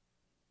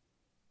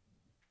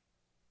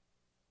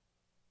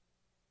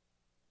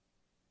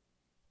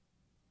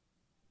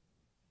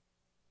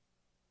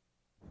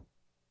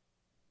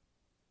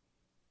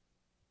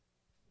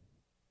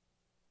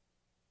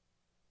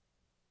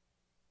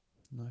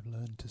 And I've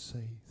learned to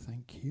say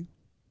thank you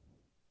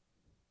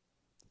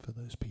for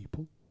those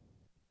people.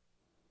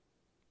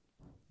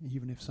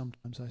 even if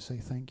sometimes I say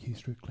thank you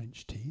through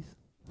clenched teeth.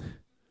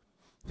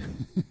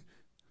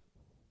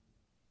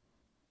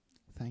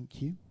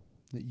 Thank you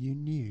that you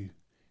knew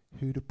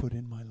who to put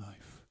in my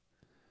life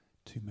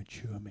to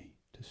mature me,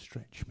 to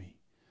stretch me,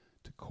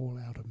 to call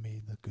out of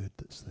me the good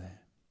that's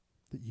there,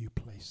 that you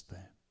placed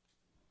there.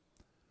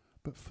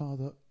 But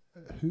Father,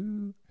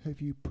 who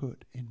have you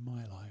put in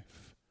my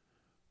life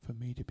for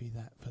me to be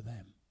that for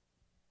them?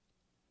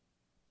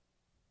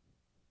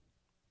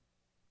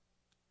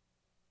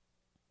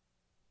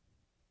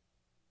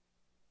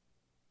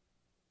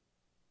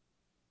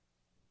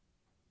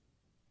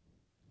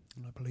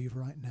 And I believe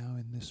right now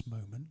in this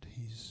moment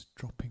he's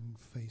dropping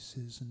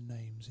faces and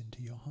names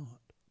into your heart.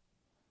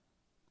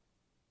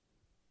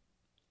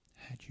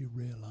 Had you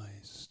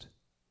realized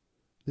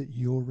that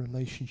your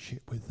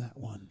relationship with that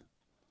one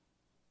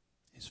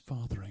is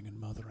fathering and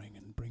mothering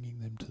and bringing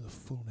them to the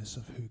fullness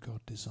of who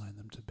God designed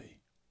them to be?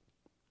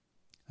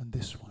 And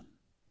this one,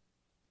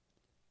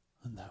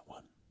 and that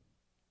one,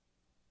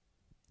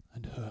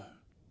 and her,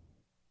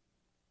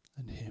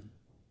 and him.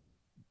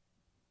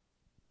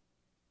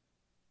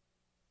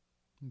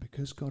 And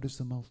because God is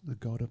the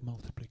God of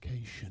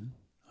multiplication,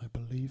 I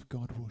believe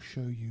God will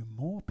show you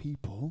more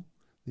people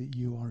that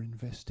you are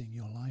investing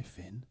your life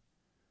in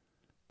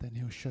than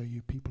he'll show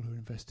you people who are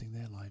investing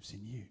their lives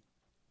in you.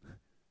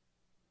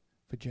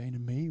 For Jane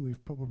and me,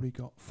 we've probably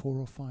got 4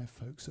 or 5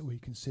 folks that we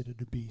consider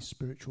to be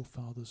spiritual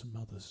fathers and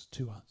mothers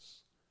to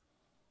us.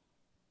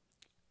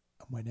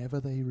 And whenever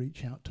they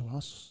reach out to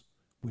us,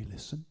 we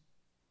listen.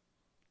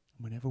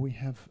 And whenever we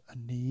have a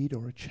need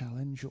or a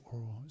challenge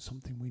or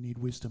something we need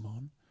wisdom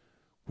on,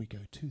 we go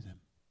to them.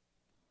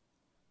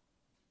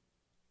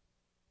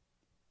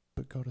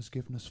 But God has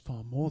given us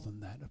far more than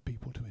that of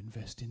people to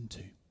invest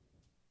into.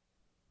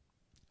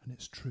 And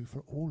it's true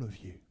for all of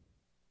you.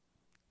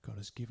 God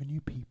has given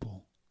you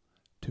people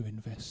to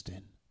invest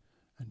in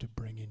and to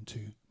bring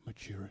into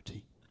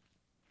maturity.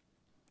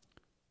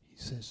 He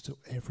says to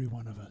every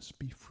one of us,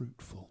 be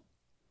fruitful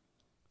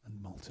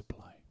and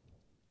multiply.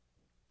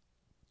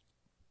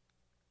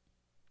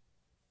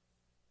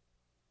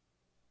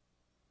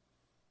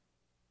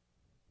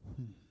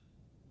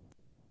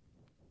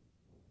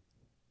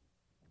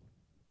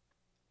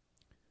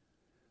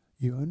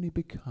 You only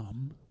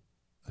become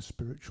a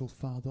spiritual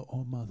father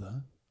or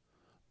mother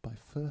by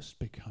first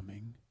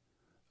becoming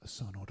a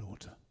son or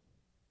daughter.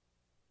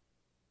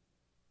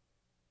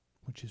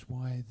 Which is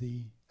why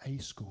the A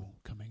school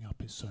coming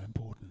up is so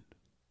important.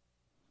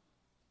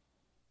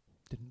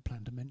 Didn't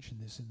plan to mention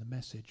this in the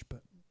message,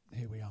 but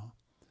here we are.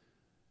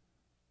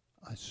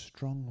 I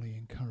strongly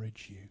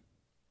encourage you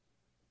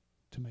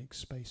to make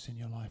space in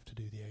your life to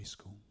do the A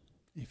school,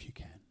 if you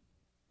can.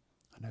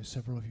 I know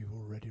several of you have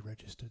already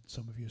registered,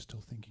 some of you are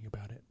still thinking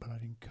about it, but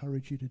I'd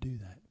encourage you to do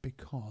that,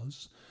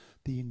 because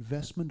the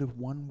investment of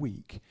 1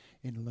 week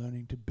in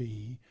learning to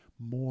be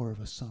more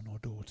of a son or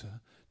daughter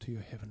to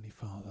your Heavenly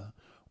Father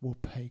will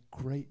pay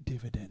great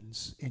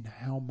dividends in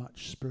how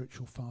much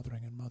spiritual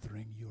fathering and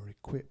mothering you're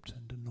equipped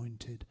and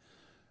anointed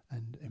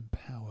and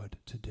empowered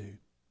to do.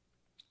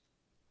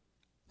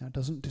 Now, it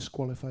doesn't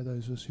disqualify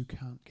those of us who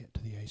can't get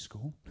to the A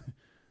school,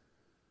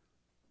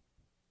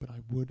 but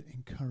I would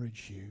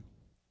encourage you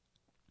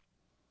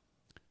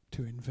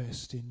to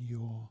invest in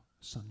your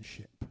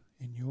sonship,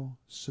 in your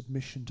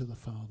submission to the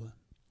Father.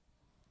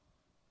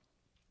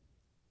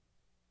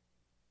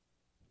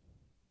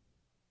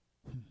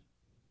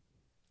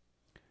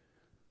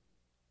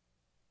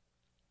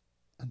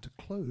 And to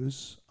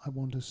close, I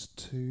want us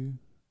to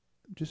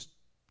just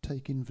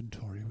take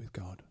inventory with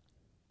God.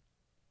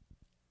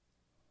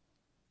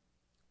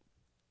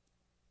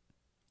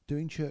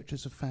 Doing church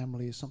as a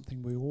family is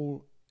something we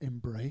all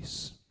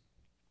embrace.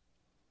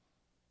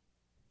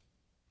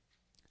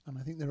 And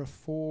I think there are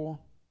 4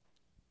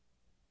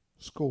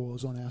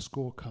 scores on our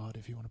scorecard,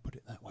 if you want to put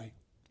it that way.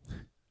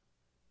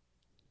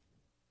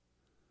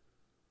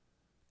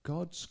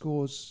 God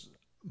scores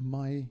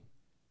my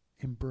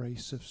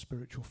embrace of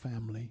spiritual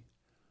family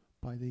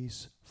by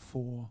these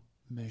 4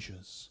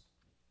 measures.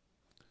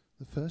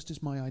 The first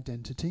is my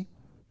identity,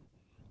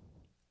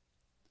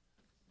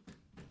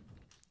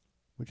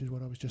 which is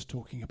what I was just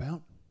talking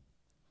about.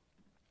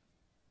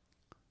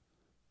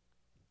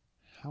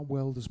 How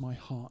well does my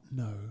heart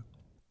know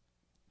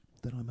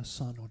that I'm a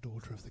son or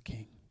daughter of the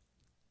King?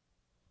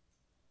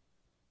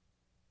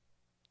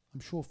 I'm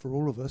sure for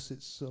all of us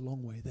it's a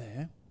long way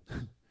there.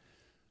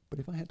 But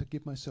if I had to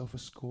give myself a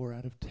score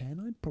out of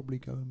 10, I'd probably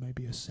go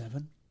maybe a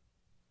 7.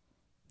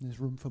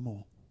 There's room for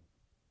more.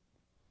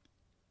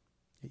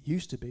 It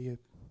used to be a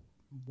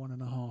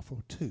 1.5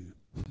 or 2.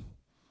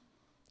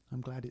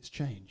 I'm glad it's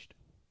changed.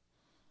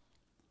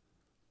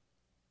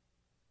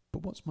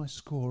 But what's my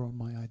score on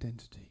my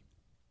identity?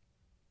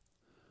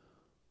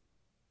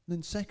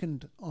 Then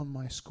second on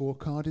my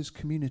scorecard is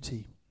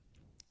community.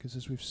 Because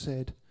as we've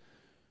said,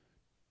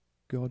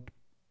 God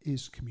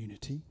is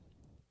community,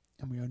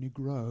 and we only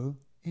grow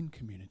in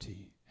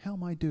community. How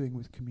am I doing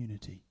with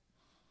community?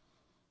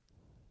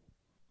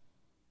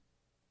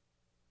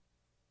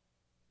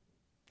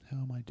 How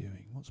am I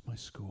doing? What's my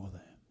score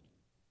there?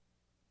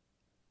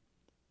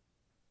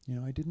 You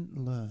know, I didn't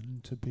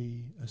learn to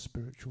be a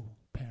spiritual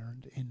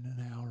parent in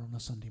an hour on a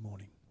Sunday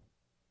morning.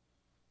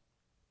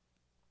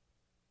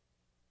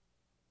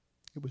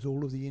 It was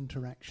all of the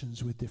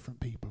interactions with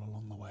different people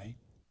along the way.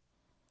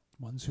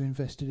 Ones who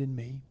invested in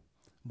me,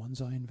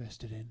 ones I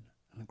invested in,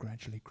 and I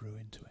gradually grew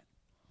into it.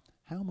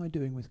 How am I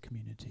doing with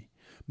community?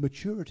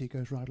 Maturity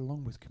goes right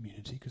along with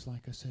community, because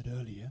like I said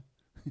earlier,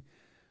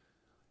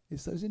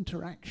 it's those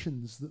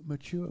interactions that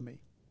mature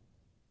me.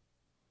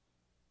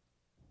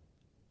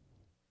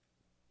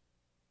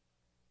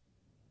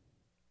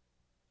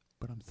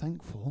 But I'm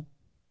thankful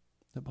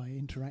that by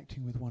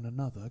interacting with one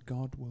another,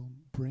 God will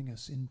bring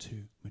us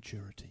into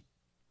maturity.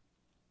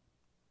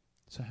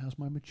 So how's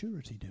my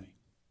maturity doing?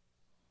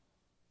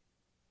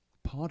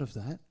 Part of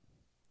that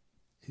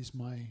is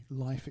my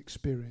life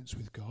experience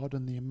with God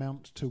and the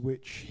amount to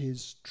which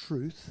His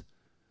truth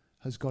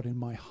has got in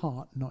my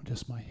heart, not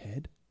just my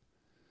head.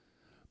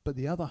 But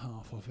the other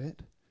half of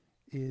it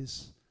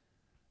is,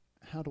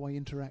 how do I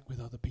interact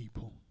with other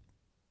people?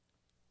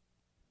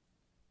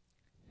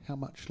 How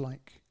much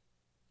like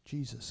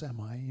Jesus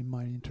am I in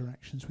my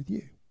interactions with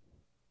you?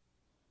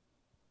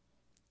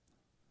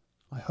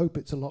 I hope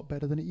it's a lot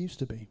better than it used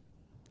to be,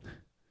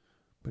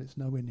 but it's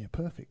nowhere near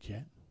perfect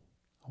yet.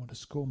 I want to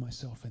score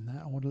myself in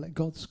that. I want to let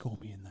God score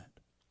me in that,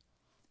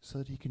 so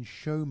that He can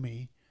show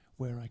me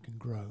where I can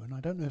grow. And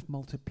I don't know if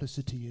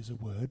multiplicity is a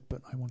word,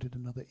 but I wanted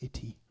another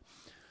itty,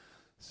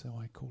 so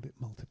I called it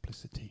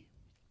multiplicity.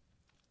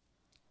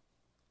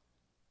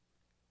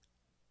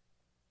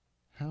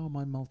 How am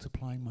I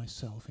multiplying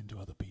myself into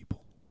other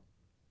people?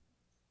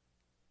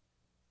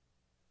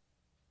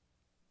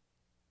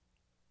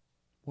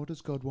 What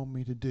does God want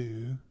me to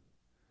do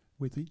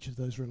with each of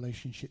those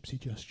relationships He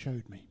just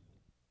showed me?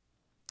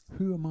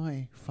 Who am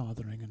I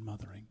fathering and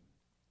mothering?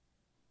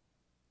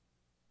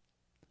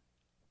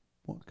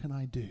 What can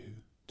I do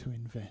to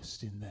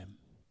invest in them?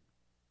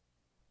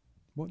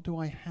 What do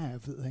I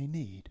have that they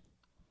need?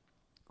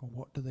 Or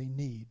what do they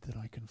need that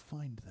I can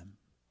find them?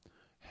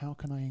 How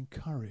can I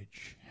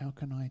encourage? How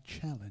can I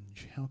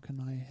challenge? How can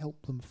I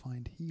help them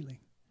find healing?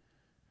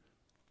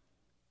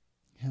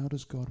 How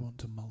does God want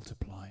to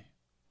multiply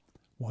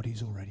what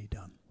He's already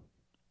done?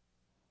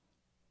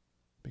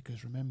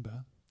 Because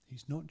remember,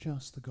 He's not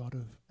just the God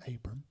of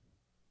Abram.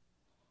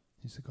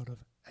 He's the God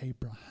of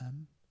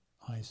Abraham,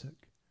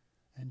 Isaac,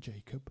 and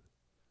Jacob.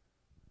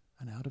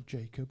 And out of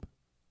Jacob,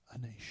 a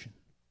nation.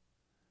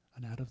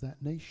 And out of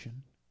that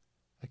nation,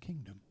 a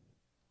kingdom.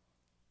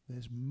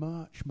 There's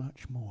much,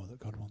 much more that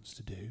God wants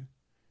to do,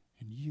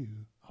 and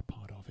you are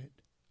part of it,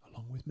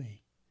 along with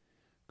me.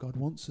 God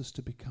wants us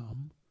to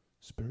become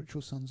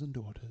spiritual sons and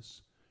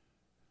daughters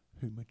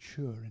who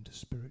mature into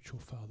spiritual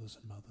fathers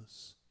and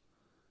mothers.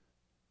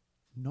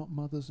 Not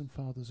mothers and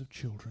fathers of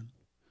children,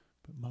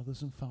 but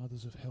mothers and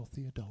fathers of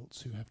healthy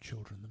adults who have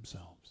children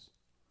themselves.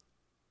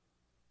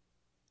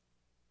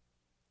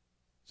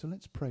 So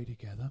let's pray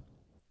together.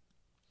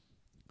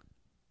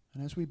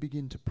 And as we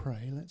begin to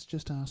pray, let's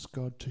just ask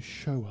God to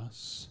show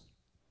us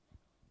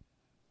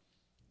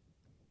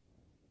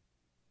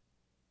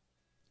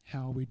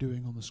how are we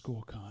doing on the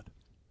scorecard.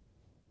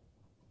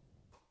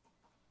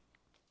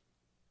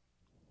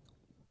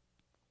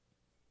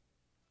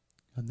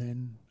 And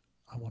then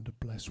I want to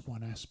bless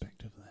one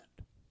aspect of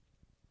that.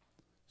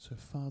 So,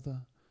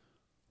 Father,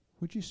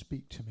 would you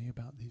speak to me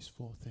about these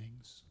 4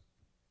 things?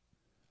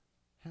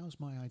 How's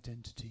my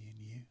identity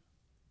in you?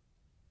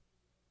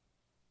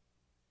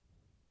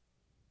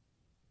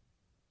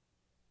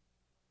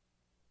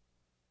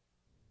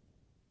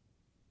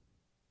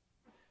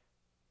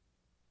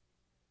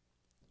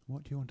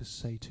 What do you want to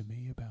say to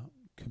me about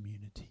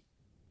community?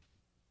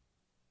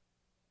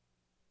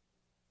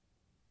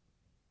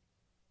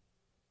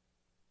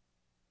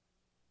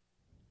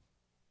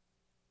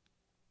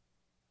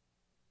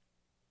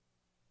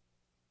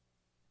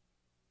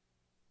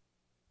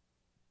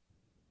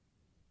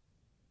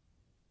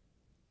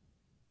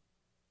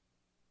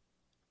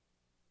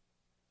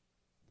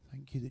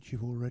 Thank you that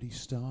you've already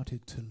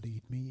started to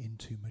lead me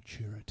into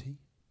maturity.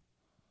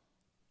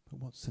 But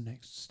what's the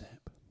next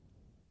step?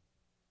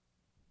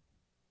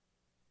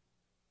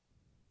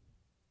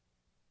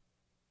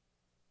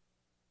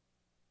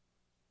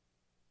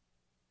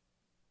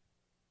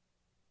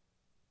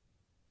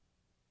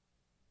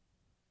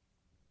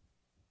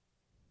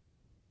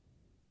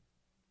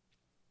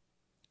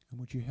 And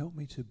would you help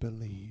me to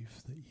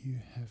believe that you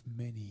have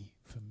many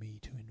for me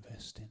to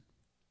invest in?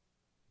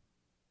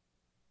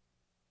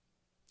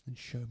 And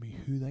show me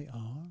who they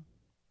are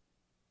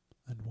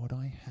and what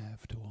I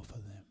have to offer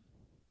them.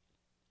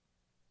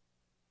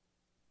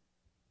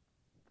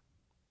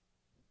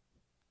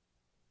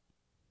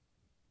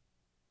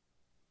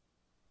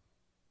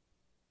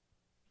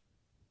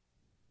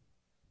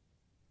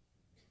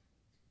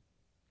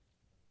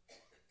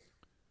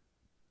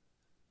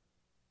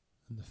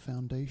 And the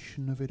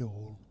foundation of it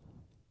all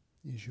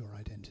is your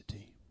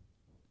identity.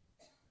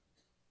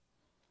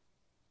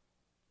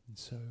 And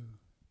so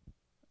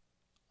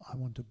I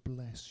want to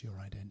bless your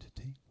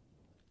identity.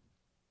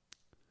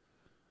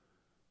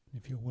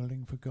 If you're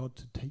willing for God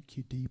to take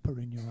you deeper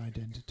in your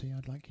identity,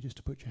 I'd like you just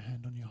to put your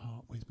hand on your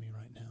heart with me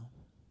right now.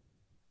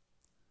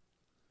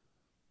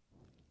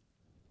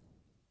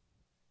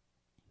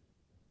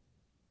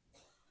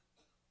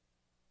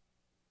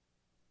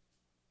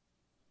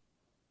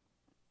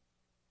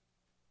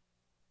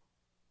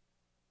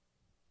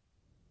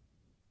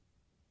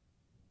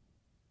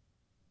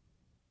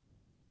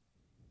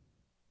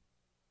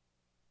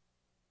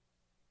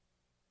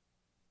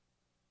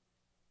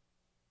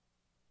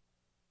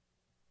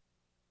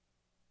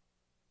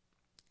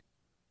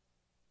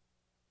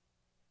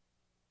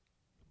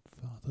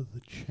 Father, the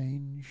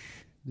change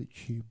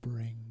that you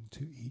bring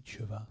to each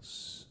of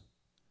us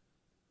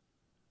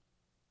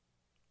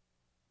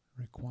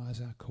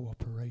requires our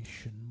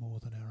cooperation more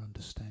than our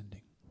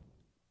understanding.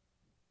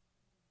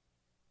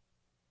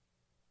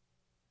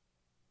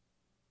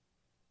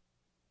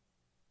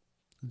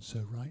 And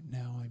so right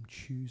now I'm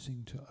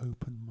choosing to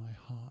open my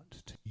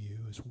heart to you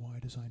as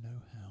wide as I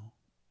know how,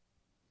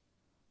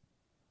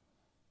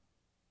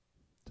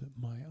 that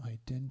my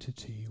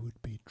identity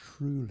would be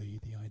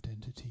truly the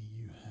identity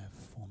you have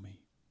for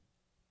me.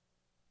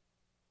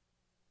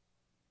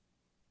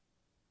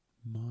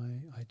 My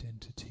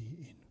identity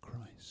in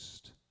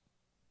Christ.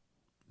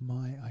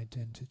 My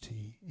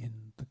identity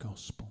in the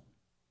gospel.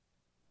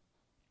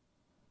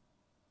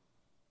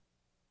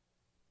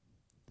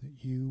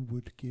 That you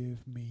would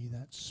give me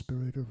that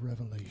spirit of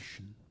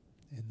revelation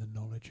in the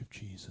knowledge of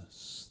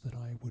Jesus, that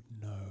I would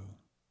know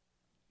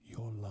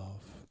your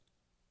love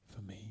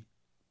for me,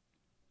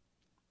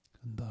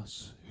 and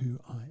thus who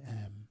I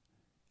am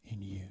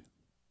in you.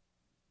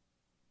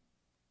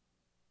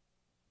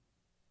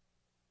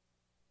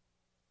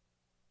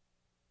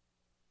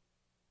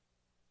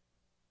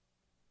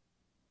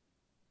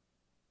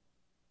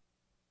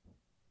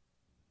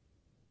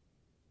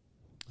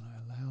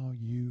 I allow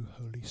you,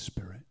 Holy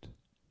Spirit,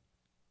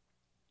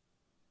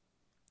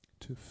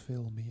 to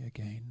fill me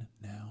again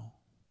now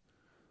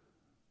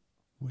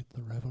with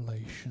the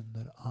revelation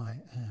that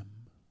I am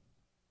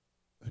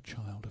a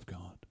child of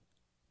God,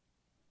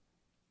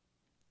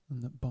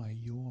 and that by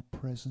your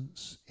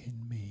presence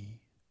in me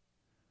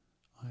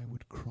I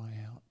would cry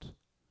out,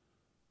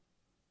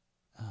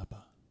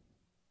 Abba,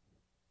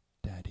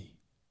 Daddy,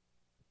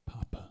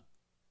 Papa,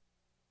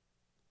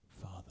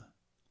 Father.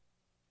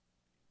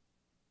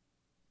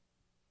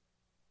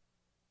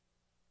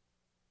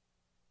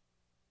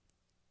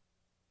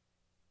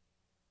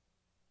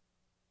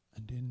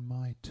 And in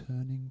my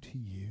turning to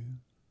you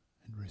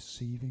and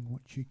receiving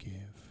what you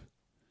give,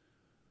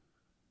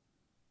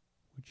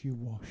 would you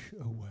wash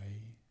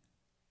away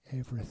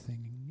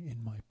everything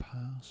in my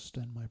past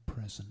and my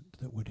present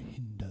that would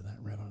hinder that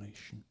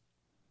revelation?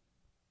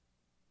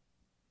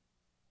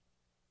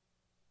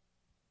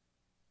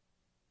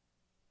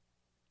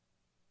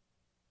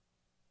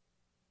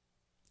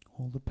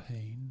 All the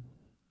pain,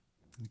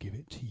 give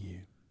it to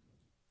you.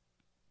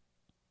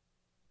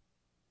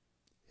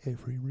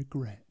 Every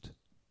regret,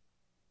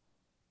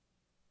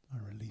 I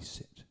release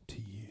it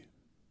to you.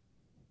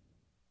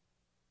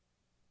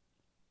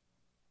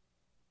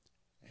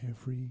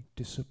 Every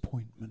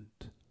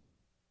disappointment,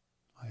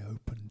 I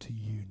open to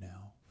you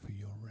now for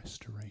your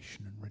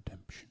restoration and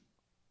redemption.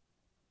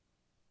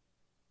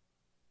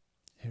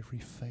 Every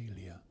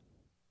failure,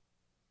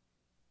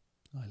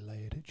 I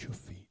lay it at your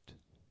feet.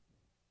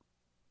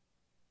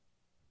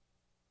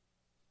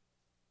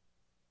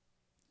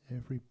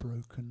 Every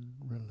broken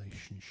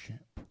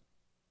relationship,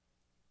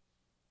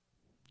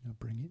 I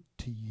bring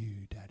it to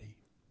you, Daddy,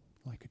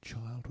 like a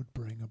child would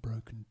bring a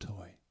broken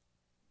toy.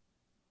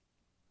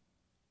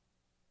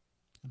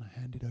 And I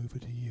hand it over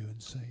to you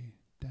and say,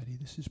 Daddy,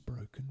 this is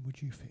broken,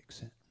 would you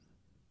fix it?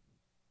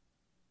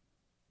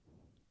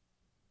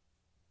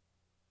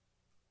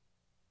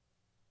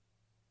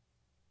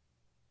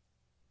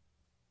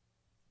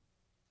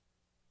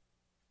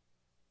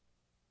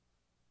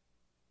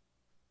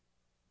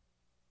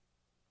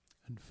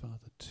 And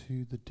Father,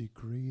 to the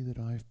degree that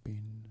I've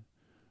been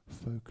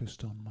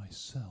focused on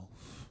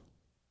myself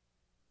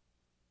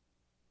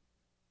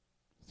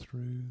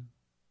through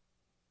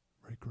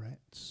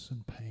regrets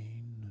and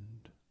pain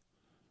and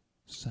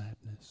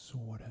sadness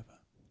or whatever,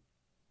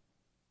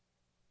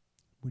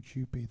 would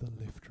you be the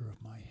lifter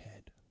of my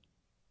head?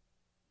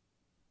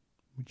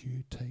 Would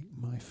you take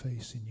my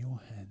face in your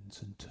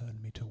hands and turn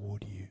me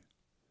toward you,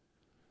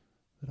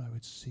 that I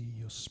would see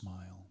your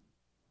smile,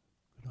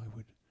 that I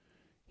would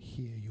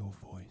hear your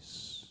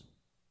voice,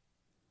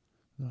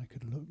 that I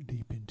could look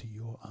deep into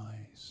your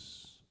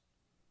eyes,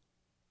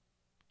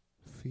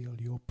 feel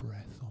your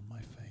breath on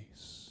my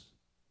face,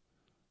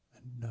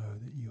 and know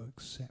that you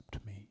accept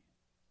me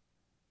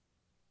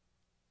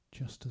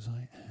just as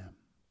I am,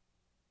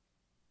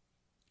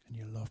 and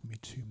you love me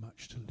too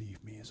much to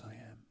leave me as I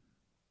am.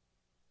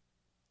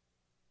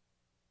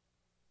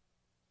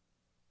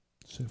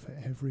 So for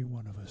every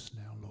one of us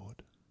now,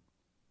 Lord,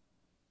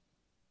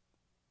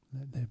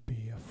 let there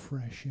be a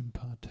fresh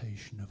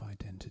impartation of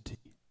identity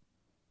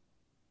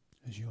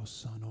as your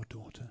son or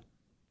daughter,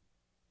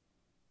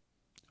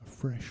 a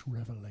fresh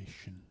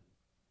revelation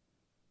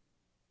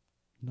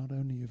not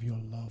only of your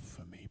love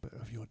for me, but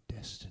of your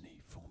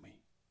destiny for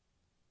me.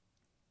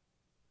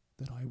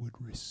 That I would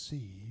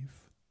receive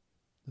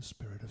the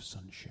spirit of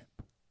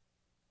sonship.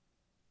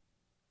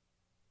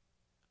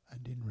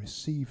 And in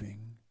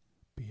receiving,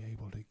 be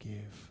able to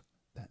give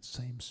that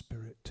same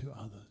spirit to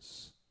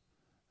others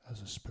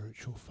as a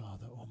spiritual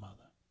father or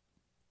mother.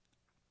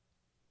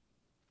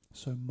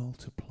 So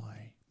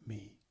multiply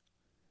me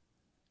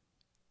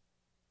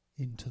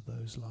into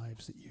those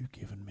lives that you've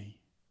given me.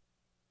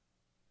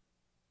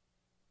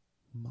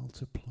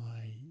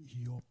 Multiply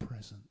your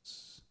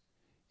presence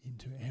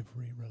into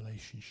every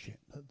relationship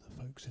that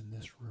the folks in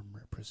this room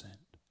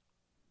represent.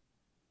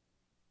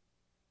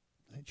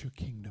 Let your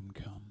kingdom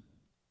come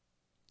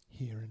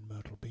here in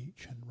Myrtle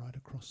Beach and right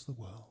across the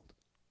world,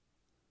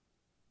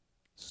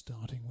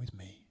 starting with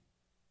me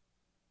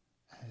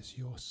as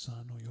your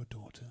son or your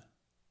daughter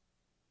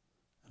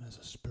and as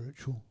a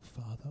spiritual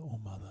father or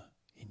mother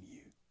in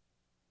you.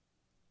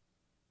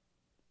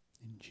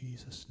 In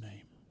Jesus'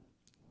 name,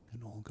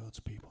 and all God's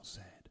people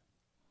said,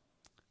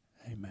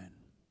 amen.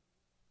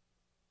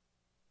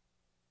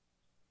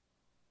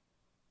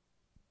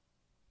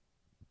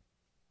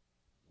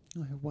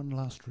 I have one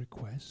last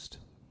request,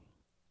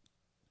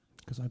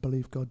 because I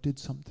believe God did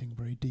something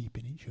very deep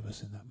in each of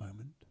us in that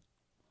moment.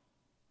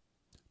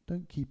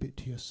 Don't keep it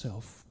to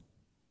yourself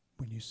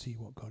when you see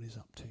what God is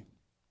up to.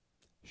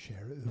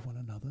 Share it with one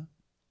another.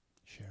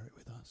 Share it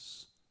with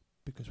us,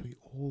 because we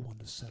all want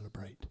to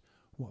celebrate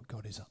what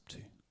God is up to.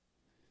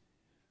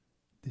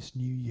 This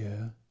new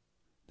year,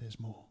 there's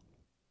more,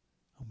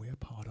 and we are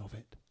part of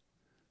it.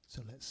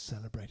 So let's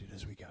celebrate it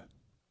as we go.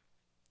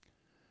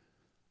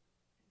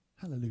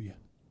 Hallelujah.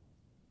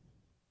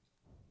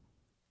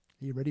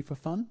 Are you ready for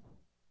fun?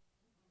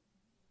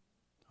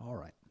 All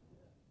right.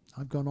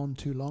 I've gone on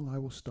too long. I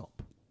will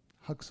stop.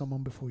 Hug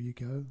someone before you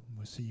go, and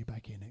we'll see you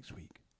back here next week.